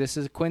Fundraiser. This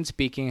is Quinn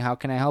speaking. How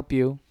can I help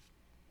you?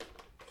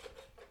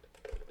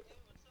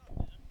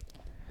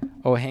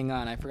 Oh, hang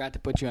on. I forgot to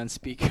put you on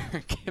speaker.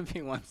 Give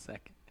me 1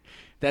 second.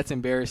 That's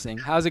embarrassing.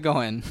 How's it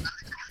going?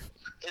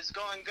 It's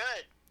going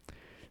good.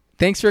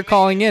 Thanks for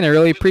calling in. I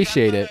really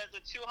appreciate it. The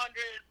 $200.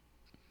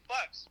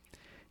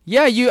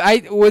 Yeah,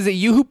 was it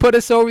you who put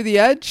us over the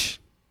edge?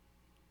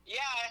 Yeah,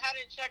 I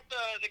hadn't checked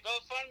the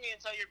GoFundMe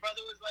until your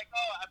brother was like,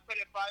 "Oh, I put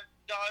it $5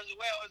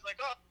 away." I was like,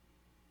 "Oh,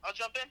 I'll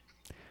jump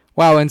in."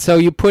 Wow, and so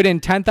you put in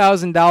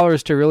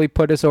 $10,000 to really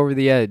put us over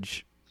the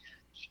edge.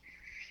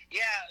 Yeah,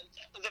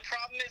 the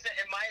problem is that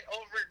it might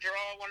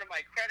overdraw one of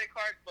my credit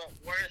cards, but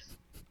worse.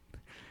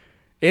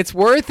 It's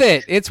worth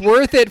it. It's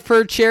worth it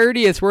for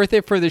charity. It's worth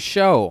it for the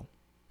show.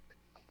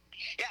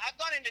 Yeah, I've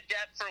gone into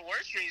debt for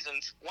worse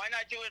reasons. Why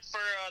not do it for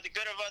the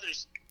good of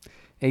others?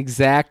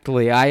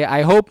 Exactly.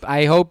 I hope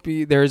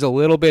there's a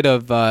little bit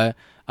of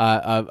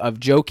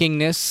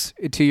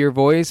jokingness to your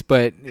voice,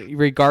 but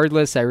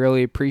regardless, I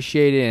really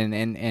appreciate it,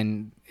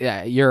 and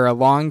yeah, you're a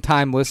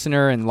long-time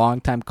listener and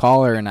long-time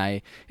caller,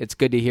 and it's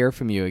good to hear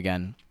from you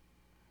again.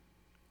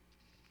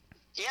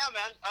 Yeah,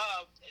 man.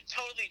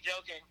 Totally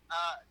joking.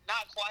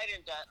 Not quite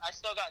in debt. I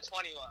still got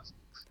 20 left.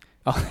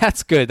 Oh,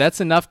 that's good. That's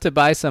enough to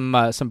buy some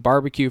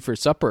barbecue for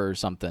supper or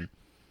something.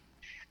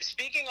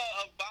 Speaking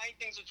of buying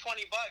things with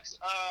 $20,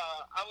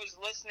 I was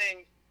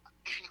listening.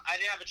 I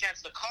didn't have a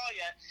chance to call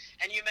yet,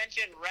 and you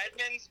mentioned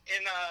Redmond's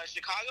in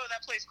Chicago.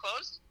 That place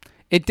closed?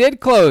 It did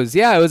close.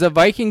 Yeah, it was a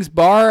Vikings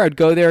bar. I'd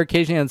go there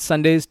occasionally on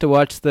Sundays to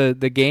watch the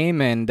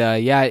game, and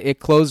yeah, it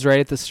closed right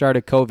at the start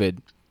of COVID.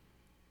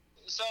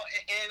 So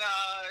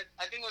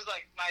I think it was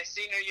like my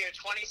senior year,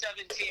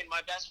 2017. My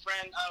best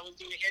friend was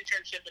doing an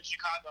internship in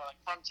Chicago, like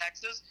from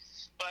Texas.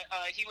 But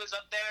he was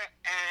up there,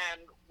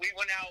 and we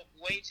went out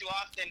way too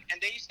often.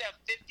 And they used to have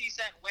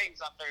 50-cent wings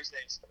on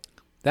Thursdays.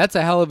 That's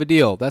a hell of a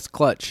deal. That's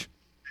clutch.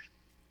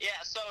 Yeah,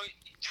 so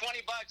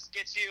 $20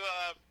 gets you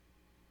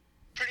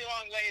pretty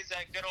long ways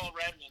at good old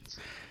Redmond's.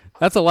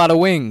 That's a lot of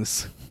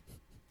wings.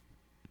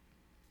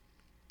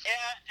 Yeah,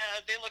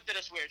 they looked at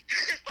us weird.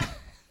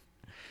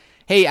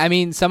 Hey, I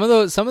mean, some of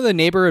the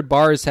neighborhood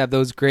bars have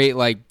those great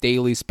like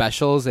daily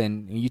specials,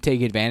 and you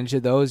take advantage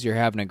of those, you're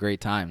having a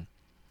great time.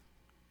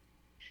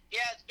 Yeah,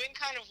 it's been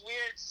kind of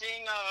weird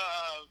seeing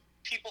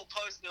people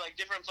post that like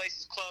different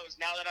places closed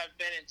now that I've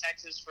been in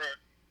Texas for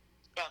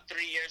about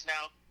 3 years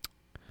now.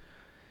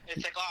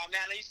 It's like, oh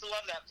man, I used to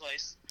love that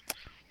place.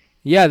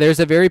 Yeah, there's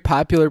a very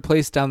popular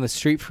place down the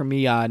street from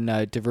me on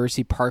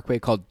Diversey Parkway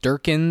called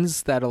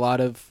Durkin's that a lot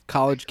of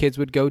college kids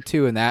would go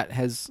to, and that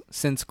has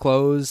since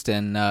closed.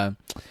 And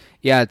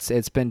yeah,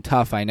 it's been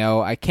tough. I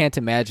know. I can't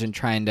imagine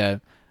trying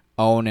to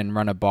own and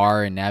run a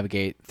bar and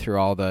navigate through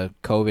all the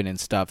COVID and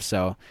stuff.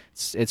 So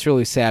it's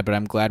really sad, but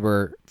I'm glad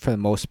we're, for the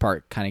most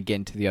part, kind of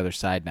getting to the other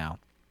side now.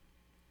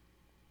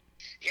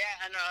 Yeah,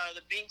 and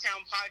the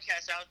Beantown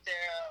Podcast out there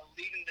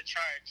leading the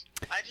charge.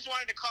 I just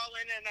wanted to call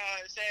in and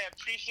say I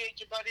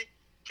appreciate you, buddy.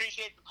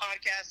 Appreciate the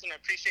podcast, and I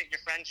appreciate your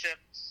friendship.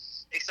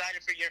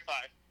 Excited for year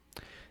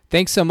 5.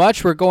 Thanks so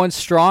much. We're going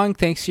strong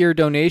thanks to your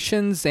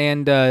donations,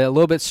 and a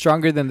little bit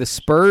stronger than the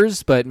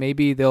Spurs, but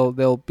maybe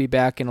they'll be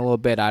back in a little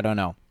bit. I don't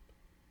know.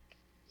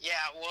 Yeah,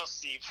 we'll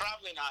see.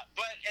 Probably not.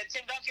 But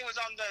Tim Duncan was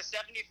on the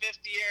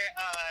 75th year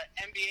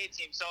NBA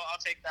team, so I'll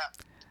take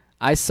that.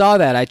 I saw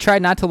that. I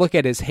tried not to look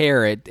at his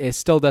hair. It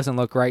still doesn't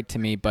look right to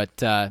me,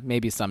 but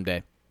maybe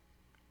someday.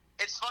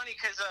 It's funny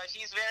because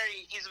he's a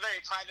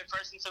very private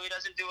person, so he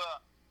doesn't do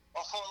a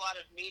whole lot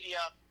of media.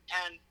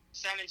 And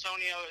San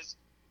Antonio is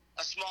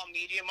a small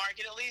media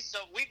market, at least.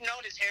 So we've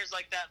known his hair's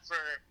like that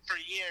for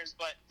years,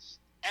 but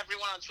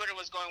everyone on Twitter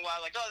was going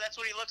wild, like, oh, that's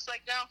what he looks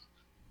like now?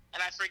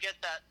 And I forget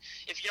that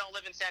if you don't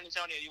live in San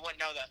Antonio, you wouldn't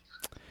know that.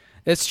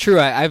 It's true.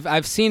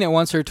 I've seen it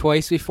once or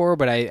twice before,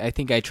 but I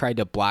think I tried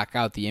to block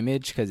out the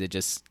image because it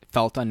just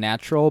felt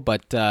unnatural.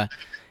 But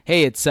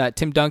hey, it's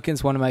Tim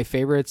Duncan's one of my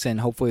favorites,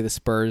 and hopefully the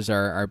Spurs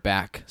are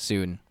back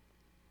soon.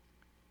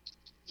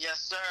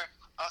 Yes, sir.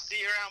 I'll see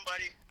you around,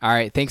 buddy. All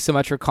right. Thanks so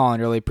much for calling.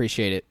 Really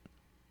appreciate it.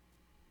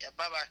 Yeah.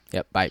 Bye-bye.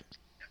 Yep. Bye.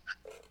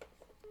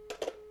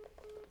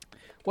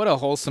 What a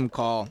wholesome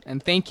call.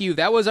 And thank you.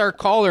 That was our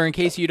caller, in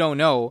case you don't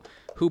know,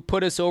 who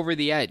put us over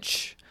the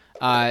edge.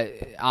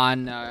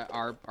 On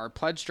our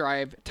pledge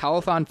drive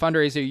telethon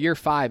fundraiser year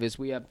 5, as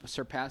we have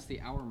surpassed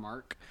the hour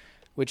mark,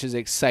 which is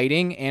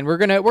exciting, and we're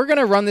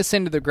gonna run this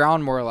into the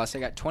ground more or less. I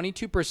got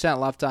 22%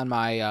 left on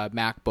my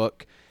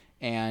MacBook,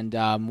 and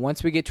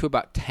once we get to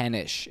about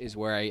 10ish is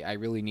where I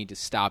really need to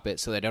stop it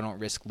so that I don't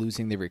risk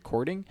losing the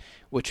recording,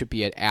 which would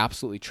be an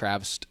absolutely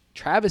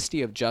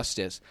travesty of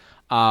justice.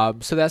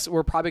 So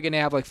we're probably gonna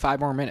have like 5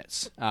 more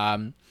minutes.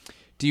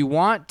 Do you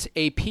want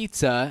a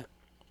pizza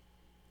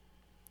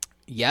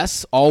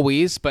Yes,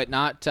 always, but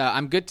not.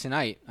 I'm good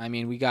tonight. I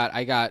mean, we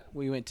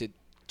went to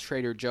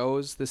Trader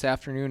Joe's this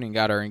afternoon and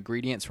got our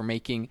ingredients for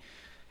making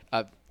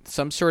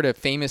some sort of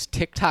famous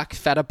TikTok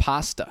feta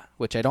pasta,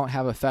 which I don't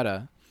have a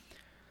feta.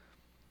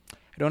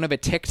 I don't have a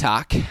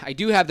TikTok. I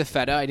do have the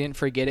feta. I didn't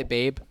forget it,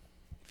 babe.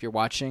 If you're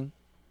watching,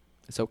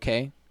 it's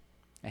okay.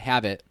 I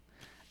have it.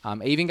 I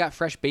even got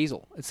fresh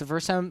basil. It's the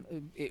first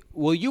time.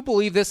 Will you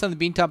believe this on the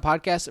Beantown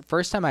podcast? The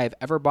first time I have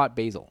ever bought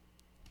basil.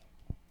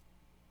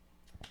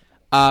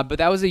 But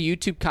that was a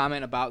YouTube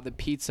comment about the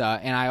pizza,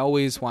 and I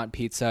always want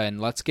pizza,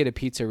 and let's get a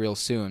pizza real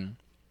soon.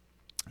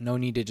 No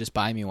need to just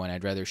buy me one.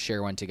 I'd rather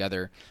share one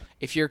together.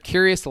 If you're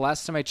curious, the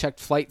last time I checked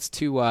flights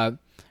to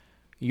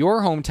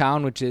your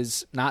hometown, which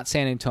is not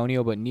San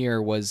Antonio but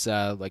near, was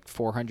like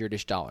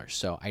 $400-ish.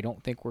 So I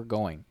don't think we're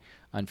going,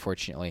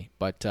 unfortunately,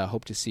 but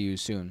hope to see you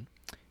soon.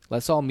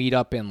 Let's all meet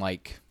up in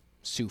like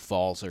Sioux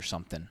Falls or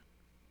something.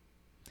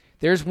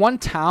 There's one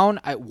town,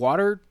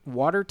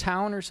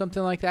 Watertown or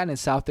something like that in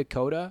South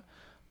Dakota.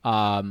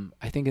 I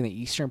think in the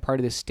eastern part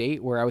of the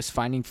state, where I was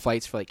finding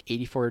flights for like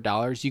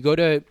 $84. You go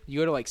to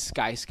like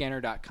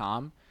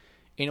skyscanner.com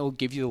and it will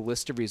give you the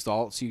list of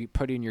results. You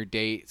put in your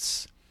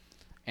dates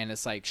and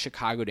it's like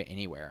Chicago to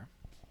anywhere.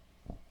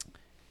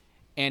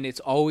 And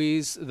it's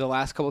always, the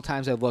last couple of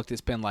times I've looked,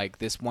 it's been like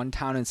this one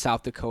town in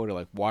South Dakota,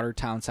 like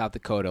Watertown, South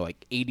Dakota,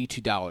 like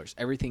 $82.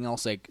 Everything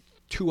else like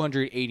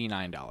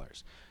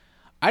 $289.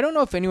 I don't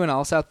know if anyone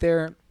else out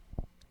there,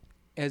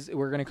 as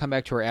we're going to come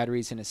back to our ad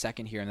reads in a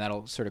second here, and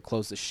that'll sort of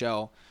close the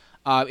show.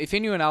 If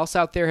anyone else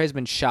out there has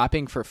been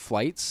shopping for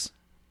flights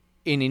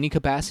in any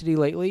capacity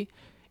lately,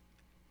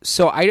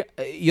 so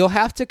you'll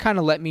have to kind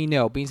of let me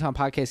know,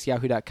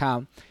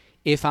 beanstownpodcast@yahoo.com,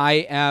 if I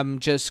am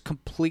just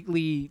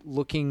completely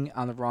looking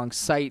on the wrong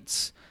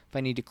sites, if I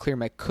need to clear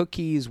my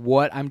cookies,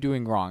 what I'm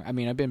doing wrong. I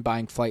mean, I've been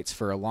buying flights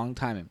for a long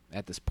time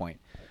at this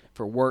point,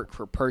 for work,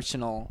 for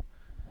personal,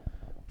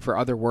 for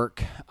other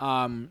work.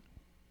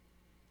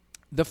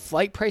 The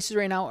flight prices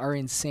right now are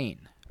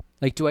insane.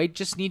 Like, do I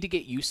just need to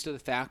get used to the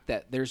fact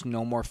that there's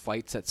no more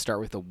flights that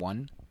start with a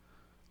 1?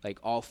 Like,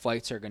 all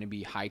flights are going to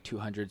be high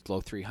 200s,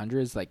 low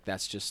 300s. Like,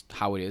 that's just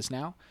how it is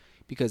now.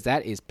 Because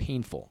that is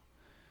painful.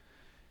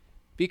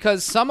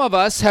 Because some of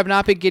us have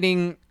not been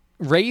getting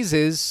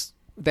raises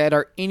that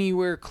are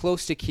anywhere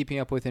close to keeping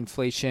up with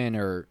inflation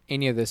or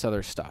any of this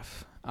other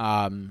stuff.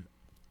 And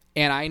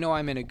I know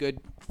I'm in a good,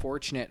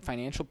 fortunate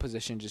financial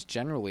position just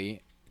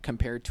generally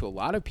compared to a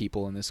lot of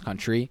people in this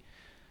country.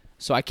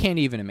 So I can't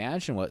even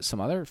imagine what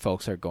some other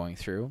folks are going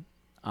through.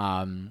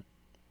 I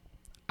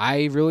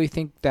really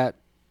think that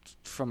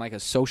from like a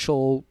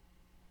social,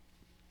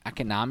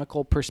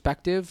 economical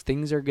perspective,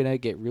 things are going to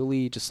get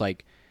really just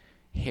like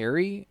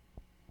hairy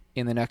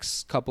in the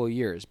next couple of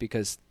years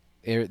because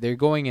they're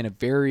going in a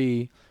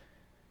very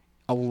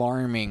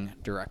alarming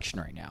direction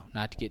right now.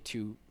 Not to get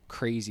too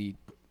crazy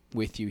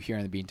with you here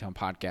on the Beantown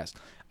podcast.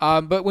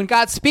 But when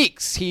God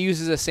speaks, he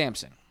uses a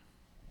Samson.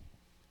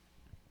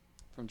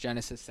 From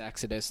Genesis to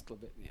Exodus,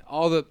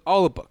 all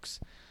the books.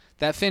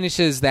 That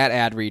finishes that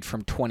ad read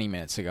from 20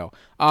 minutes ago.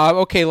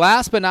 Okay,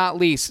 last but not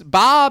least,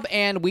 Bob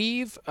and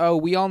Weave.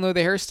 We all know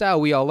the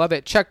hairstyle. We all love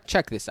it.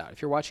 Check this out.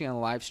 If you're watching on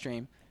the live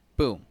stream,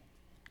 boom.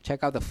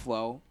 Check out the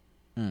flow.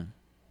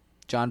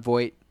 John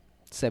Voight,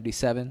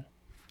 77.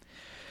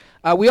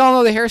 We all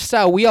know the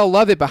hairstyle. We all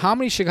love it. But how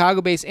many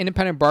Chicago-based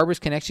independent barbers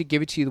can actually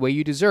give it to you the way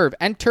you deserve?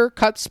 Enter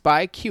Cuts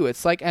by Q.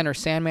 It's like Enter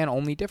Sandman,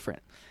 only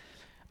different.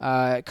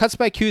 Cuts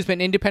by Q has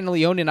been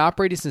independently owned and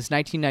operated since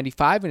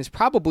 1995 and is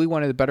probably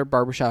one of the better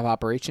barbershop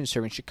operations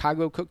serving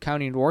Chicago, Cook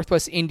County, and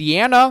Northwest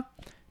Indiana,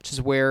 which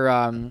is where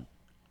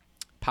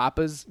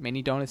Papa's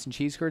Mini Donuts and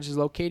Cheese Curds is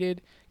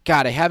located.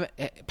 God,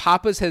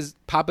 Papa's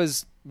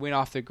went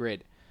off the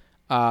grid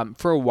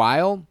for a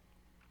while.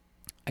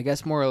 I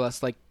guess more or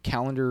less like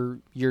calendar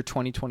year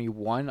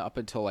 2021 up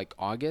until like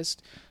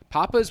August.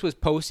 Papa's was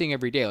posting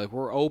every day like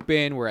we're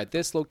open, we're at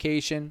this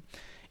location,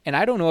 and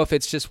I don't know if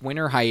it's just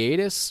winter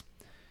hiatus.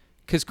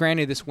 Because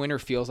granted, this winter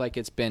feels like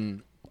it's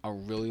been a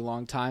really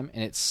long time,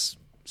 and it's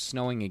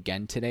snowing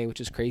again today, which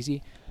is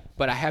crazy.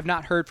 But I have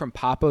not heard from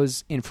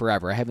Papa's in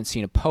forever. I haven't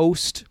seen a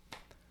post.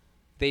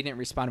 They didn't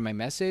respond to my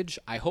message.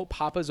 I hope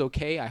Papa's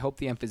okay. I hope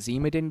the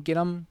emphysema didn't get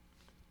him.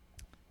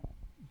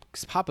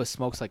 Because Papa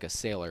smokes like a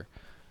sailor.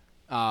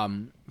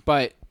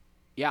 But,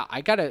 yeah,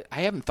 I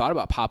haven't thought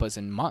about Papa's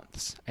in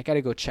months. I got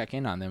to go check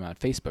in on them on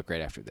Facebook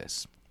right after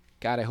this.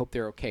 God, I hope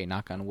they're okay.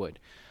 Knock on wood.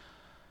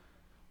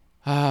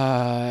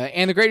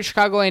 And the greater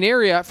Chicagoland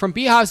area, from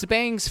beehives to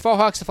bangs, faux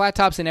hawks to flat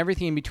tops, and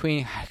everything in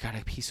between. I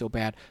gotta pee so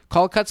bad.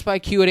 Call Cuts by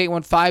Q at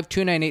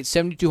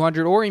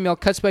 815-298-7200 or email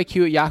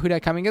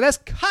cutsbyq@yahoo.com. And that's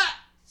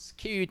Cuts,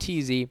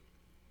 Q-U-T-Z,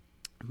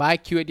 by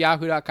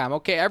Q@yahoo.com.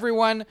 Okay,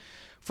 everyone,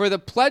 for the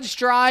pledge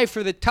drive,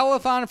 for the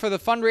telethon, for the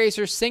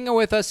fundraiser, sing it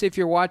with us if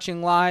you're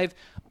watching live.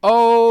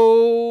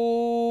 Oh,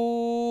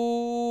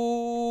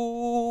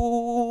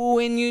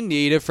 when you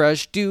need a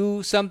fresh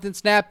do, something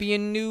snappy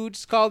and new,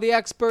 just call the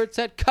experts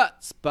at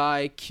Cuts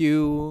by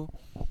Q.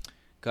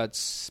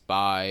 Cuts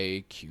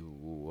by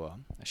Q.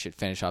 I should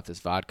finish off this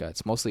vodka.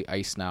 It's mostly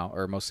ice now,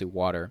 or mostly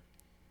water.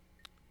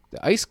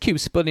 The ice cube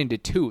split into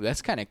two.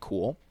 That's kind of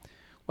cool.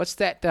 What's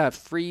that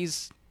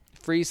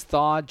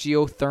freeze-thaw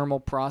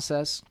geothermal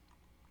process?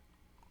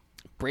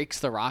 Breaks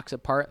the rocks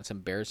apart. That's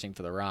embarrassing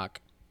for the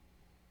rock.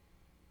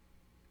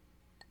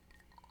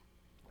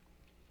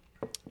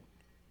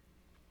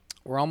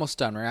 We're almost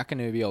done. We're not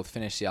going to be able to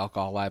finish the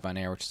alcohol live on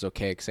air, which is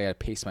okay because I got to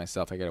pace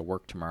myself. I got to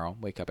work tomorrow.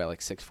 Wake up at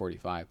like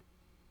 6:45.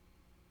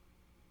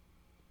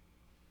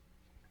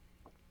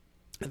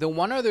 The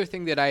one other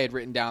thing that I had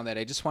written down that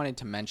I just wanted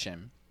to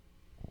mention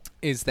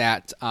is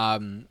that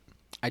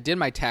I did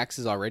my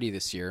taxes already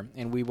this year,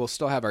 and we will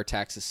still have our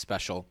taxes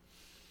special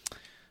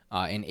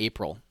in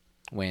April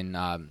when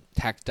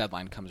tax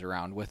deadline comes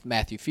around with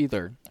Matthew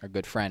Fiedler, our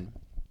good friend.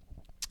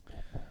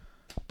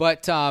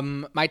 But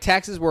my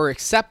taxes were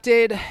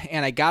accepted,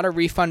 and I got a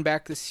refund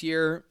back this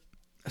year.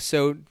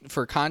 So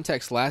for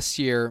context, last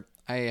year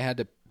I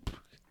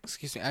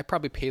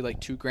probably paid like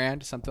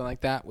 $2,000, something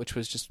like that, which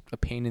was just a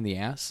pain in the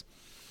ass.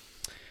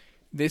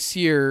 This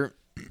year,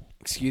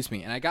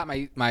 and I got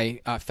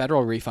my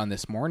federal refund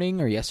this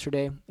morning or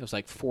yesterday. It was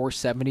like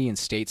 $470, and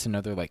state's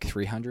another like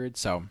 $300.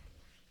 So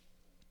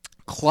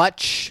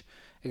clutch.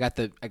 I got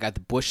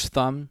the Bush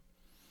thumb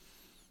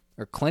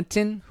or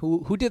Clinton.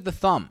 Who did the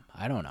thumb?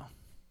 I don't know.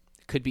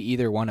 It could be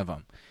either one of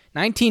them.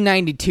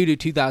 1992 to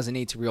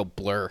 2008 is a real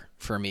blur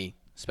for me,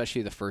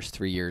 especially the first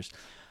 3 years.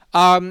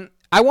 I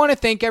want to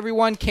thank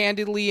everyone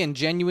candidly and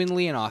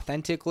genuinely and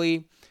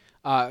authentically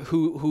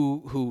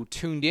who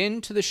tuned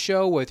in to the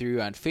show, whether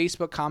you're on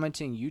Facebook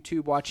commenting,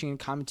 YouTube watching and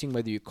commenting,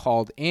 whether you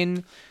called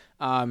in.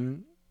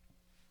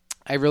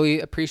 I really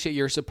appreciate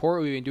your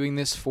support. We've been doing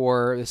this is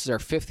our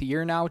 5th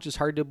year now, which is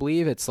hard to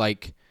believe. It's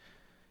like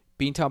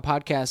Beantown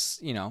Podcasts,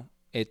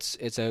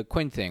 it's a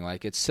Quinn thing.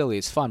 Like, it's silly,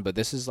 it's fun, but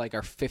this is like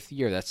our 5th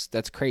year.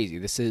 That's crazy.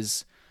 This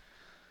is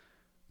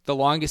the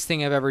longest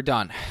thing I've ever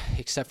done,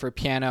 except for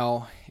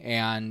piano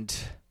and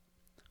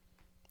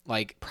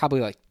like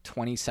probably like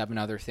 27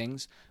 other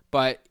things.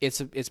 But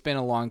it's been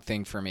a long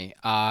thing for me,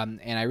 and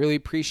I really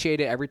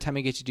appreciate it. Every time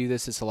I get to do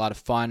this, it's a lot of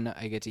fun.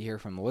 I get to hear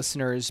from the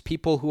listeners,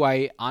 people who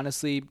I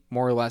honestly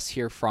more or less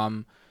hear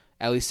from,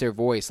 at least their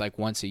voice, like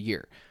once a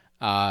year,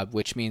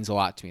 which means a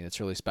lot to me. That's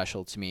really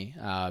special to me,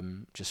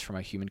 just from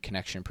a human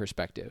connection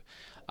perspective.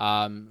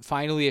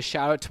 Finally, a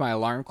shout out to my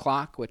alarm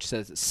clock, which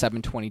says it's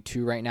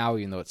 7:22 right now,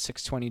 even though it's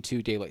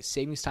 6:22 daylight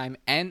savings time,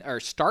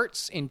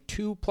 starts in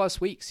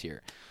 2+ weeks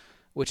here,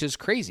 which is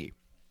crazy.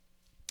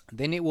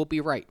 Then it will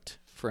be right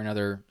for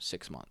another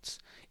 6 months.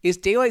 Is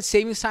daylight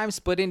savings time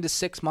split into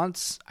 6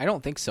 months? I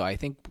don't think so. I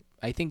think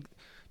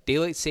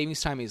daylight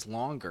savings time is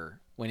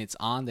longer when it's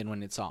on than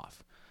when it's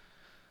off.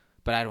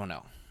 But I don't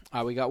know.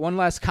 We got one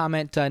last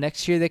comment.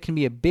 Next year, there can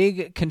be a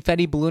big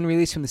confetti balloon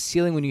release from the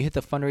ceiling when you hit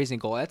the fundraising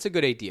goal. That's a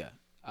good idea.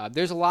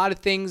 There's a lot of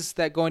things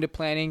that go into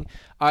planning.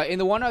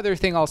 And the one other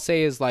thing I'll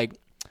say is, like,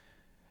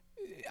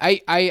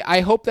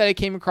 I hope that I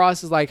came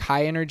across as like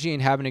high energy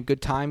and having a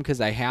good time, because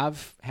I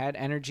have had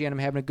energy and I'm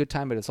having a good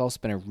time, but it's also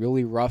been a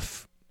really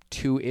rough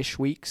 2-ish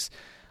weeks.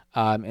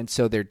 And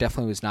so there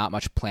definitely was not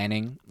much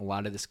planning. A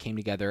lot of this came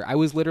together. I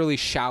was literally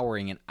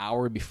showering an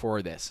hour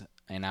before this,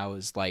 and I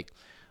was like,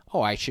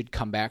 oh, I should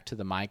come back to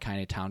the My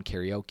Kind of Town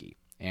karaoke.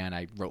 And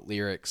I wrote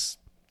lyrics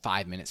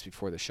 5 minutes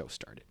before the show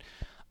started.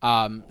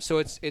 So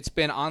it's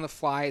been on the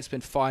fly. It's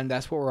been fun.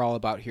 That's what we're all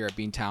about here at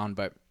Beantown.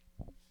 But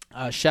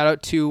shout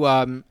out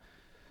to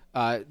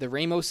the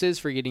Ramoses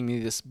for getting me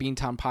this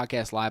Beantown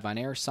Podcast live on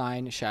air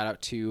sign. Shout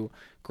out to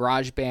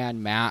GarageBand,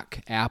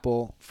 Mac,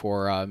 Apple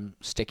for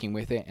sticking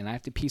with it. And I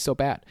have to pee so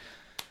bad.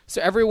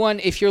 So everyone,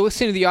 if you're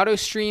listening to the auto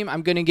stream,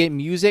 I'm going to get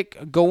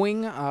music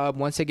going.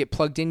 Once I get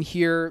plugged in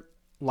here,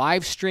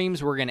 live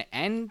streams, we're going to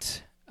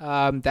end.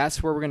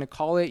 That's where we're going to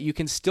call it. You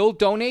can still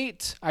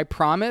donate. I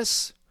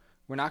promise.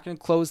 We're not going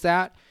to close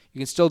that. You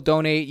can still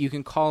donate. You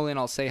can call in.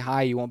 I'll say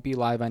hi. You won't be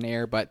live on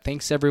air. But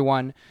thanks,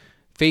 everyone.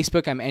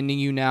 Facebook, I'm ending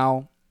you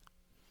now,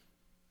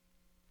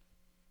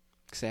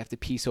 because I have to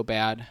pee so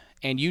bad.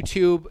 And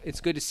YouTube,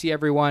 it's good to see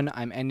everyone.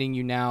 I'm ending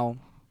you now.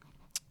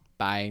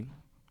 Bye.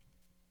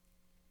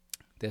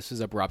 This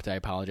was abrupt. I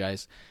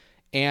apologize.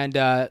 And,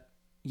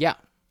 yeah.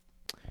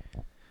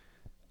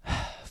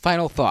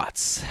 Final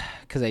thoughts,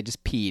 because I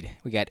just peed.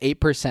 We got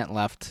 8%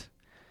 left.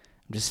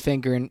 I'm just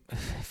fingering.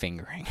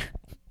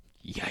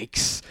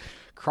 Yikes.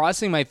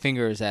 Crossing my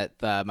fingers that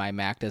my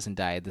Mac doesn't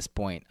die at this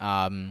point.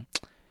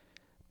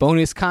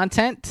 Bonus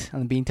content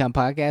on the Beantown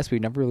Podcast.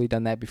 We've never really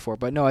done that before.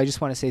 But no, I just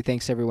want to say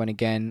thanks everyone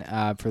again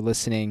for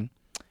listening.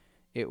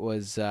 It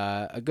was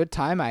a good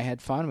time. I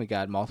had fun. We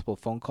got multiple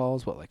phone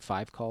calls, like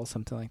 5 calls,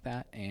 something like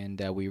that.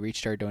 And we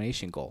reached our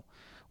donation goal,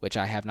 which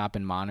I have not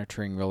been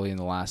monitoring really in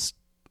the last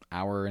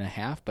hour and a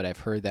half, but I've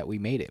heard that we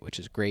made it, which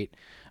is great.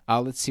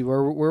 Let's see, where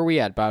are we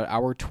at? About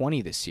hour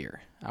 20 this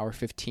year. Hour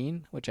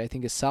 15, which I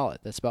think is solid.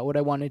 That's about what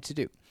I wanted to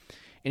do.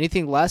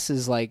 Anything less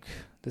is like,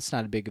 that's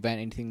not a big event.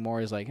 Anything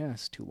more is like,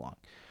 it's too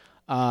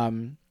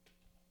long.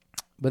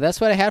 But that's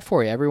what I had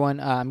for you, everyone.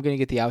 I'm going to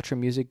get the outro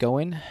music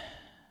going,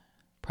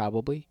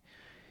 probably.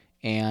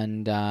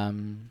 And,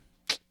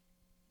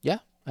 yeah,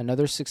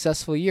 another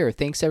successful year.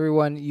 Thanks,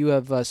 everyone. You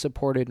have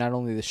supported not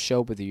only the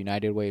show, but the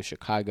United Way of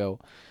Chicago.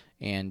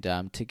 And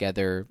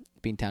together,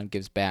 Beantown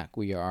Gives Back.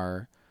 We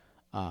are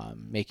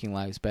making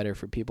lives better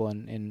for people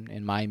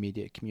in my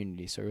immediate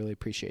community. So I really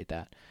appreciate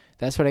that.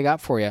 That's what I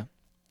got for you.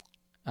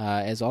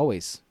 As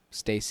always,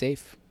 stay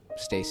safe,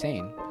 stay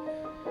sane.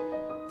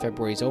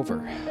 February's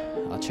over.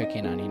 I'll check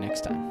in on you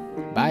next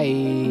time.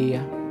 Bye.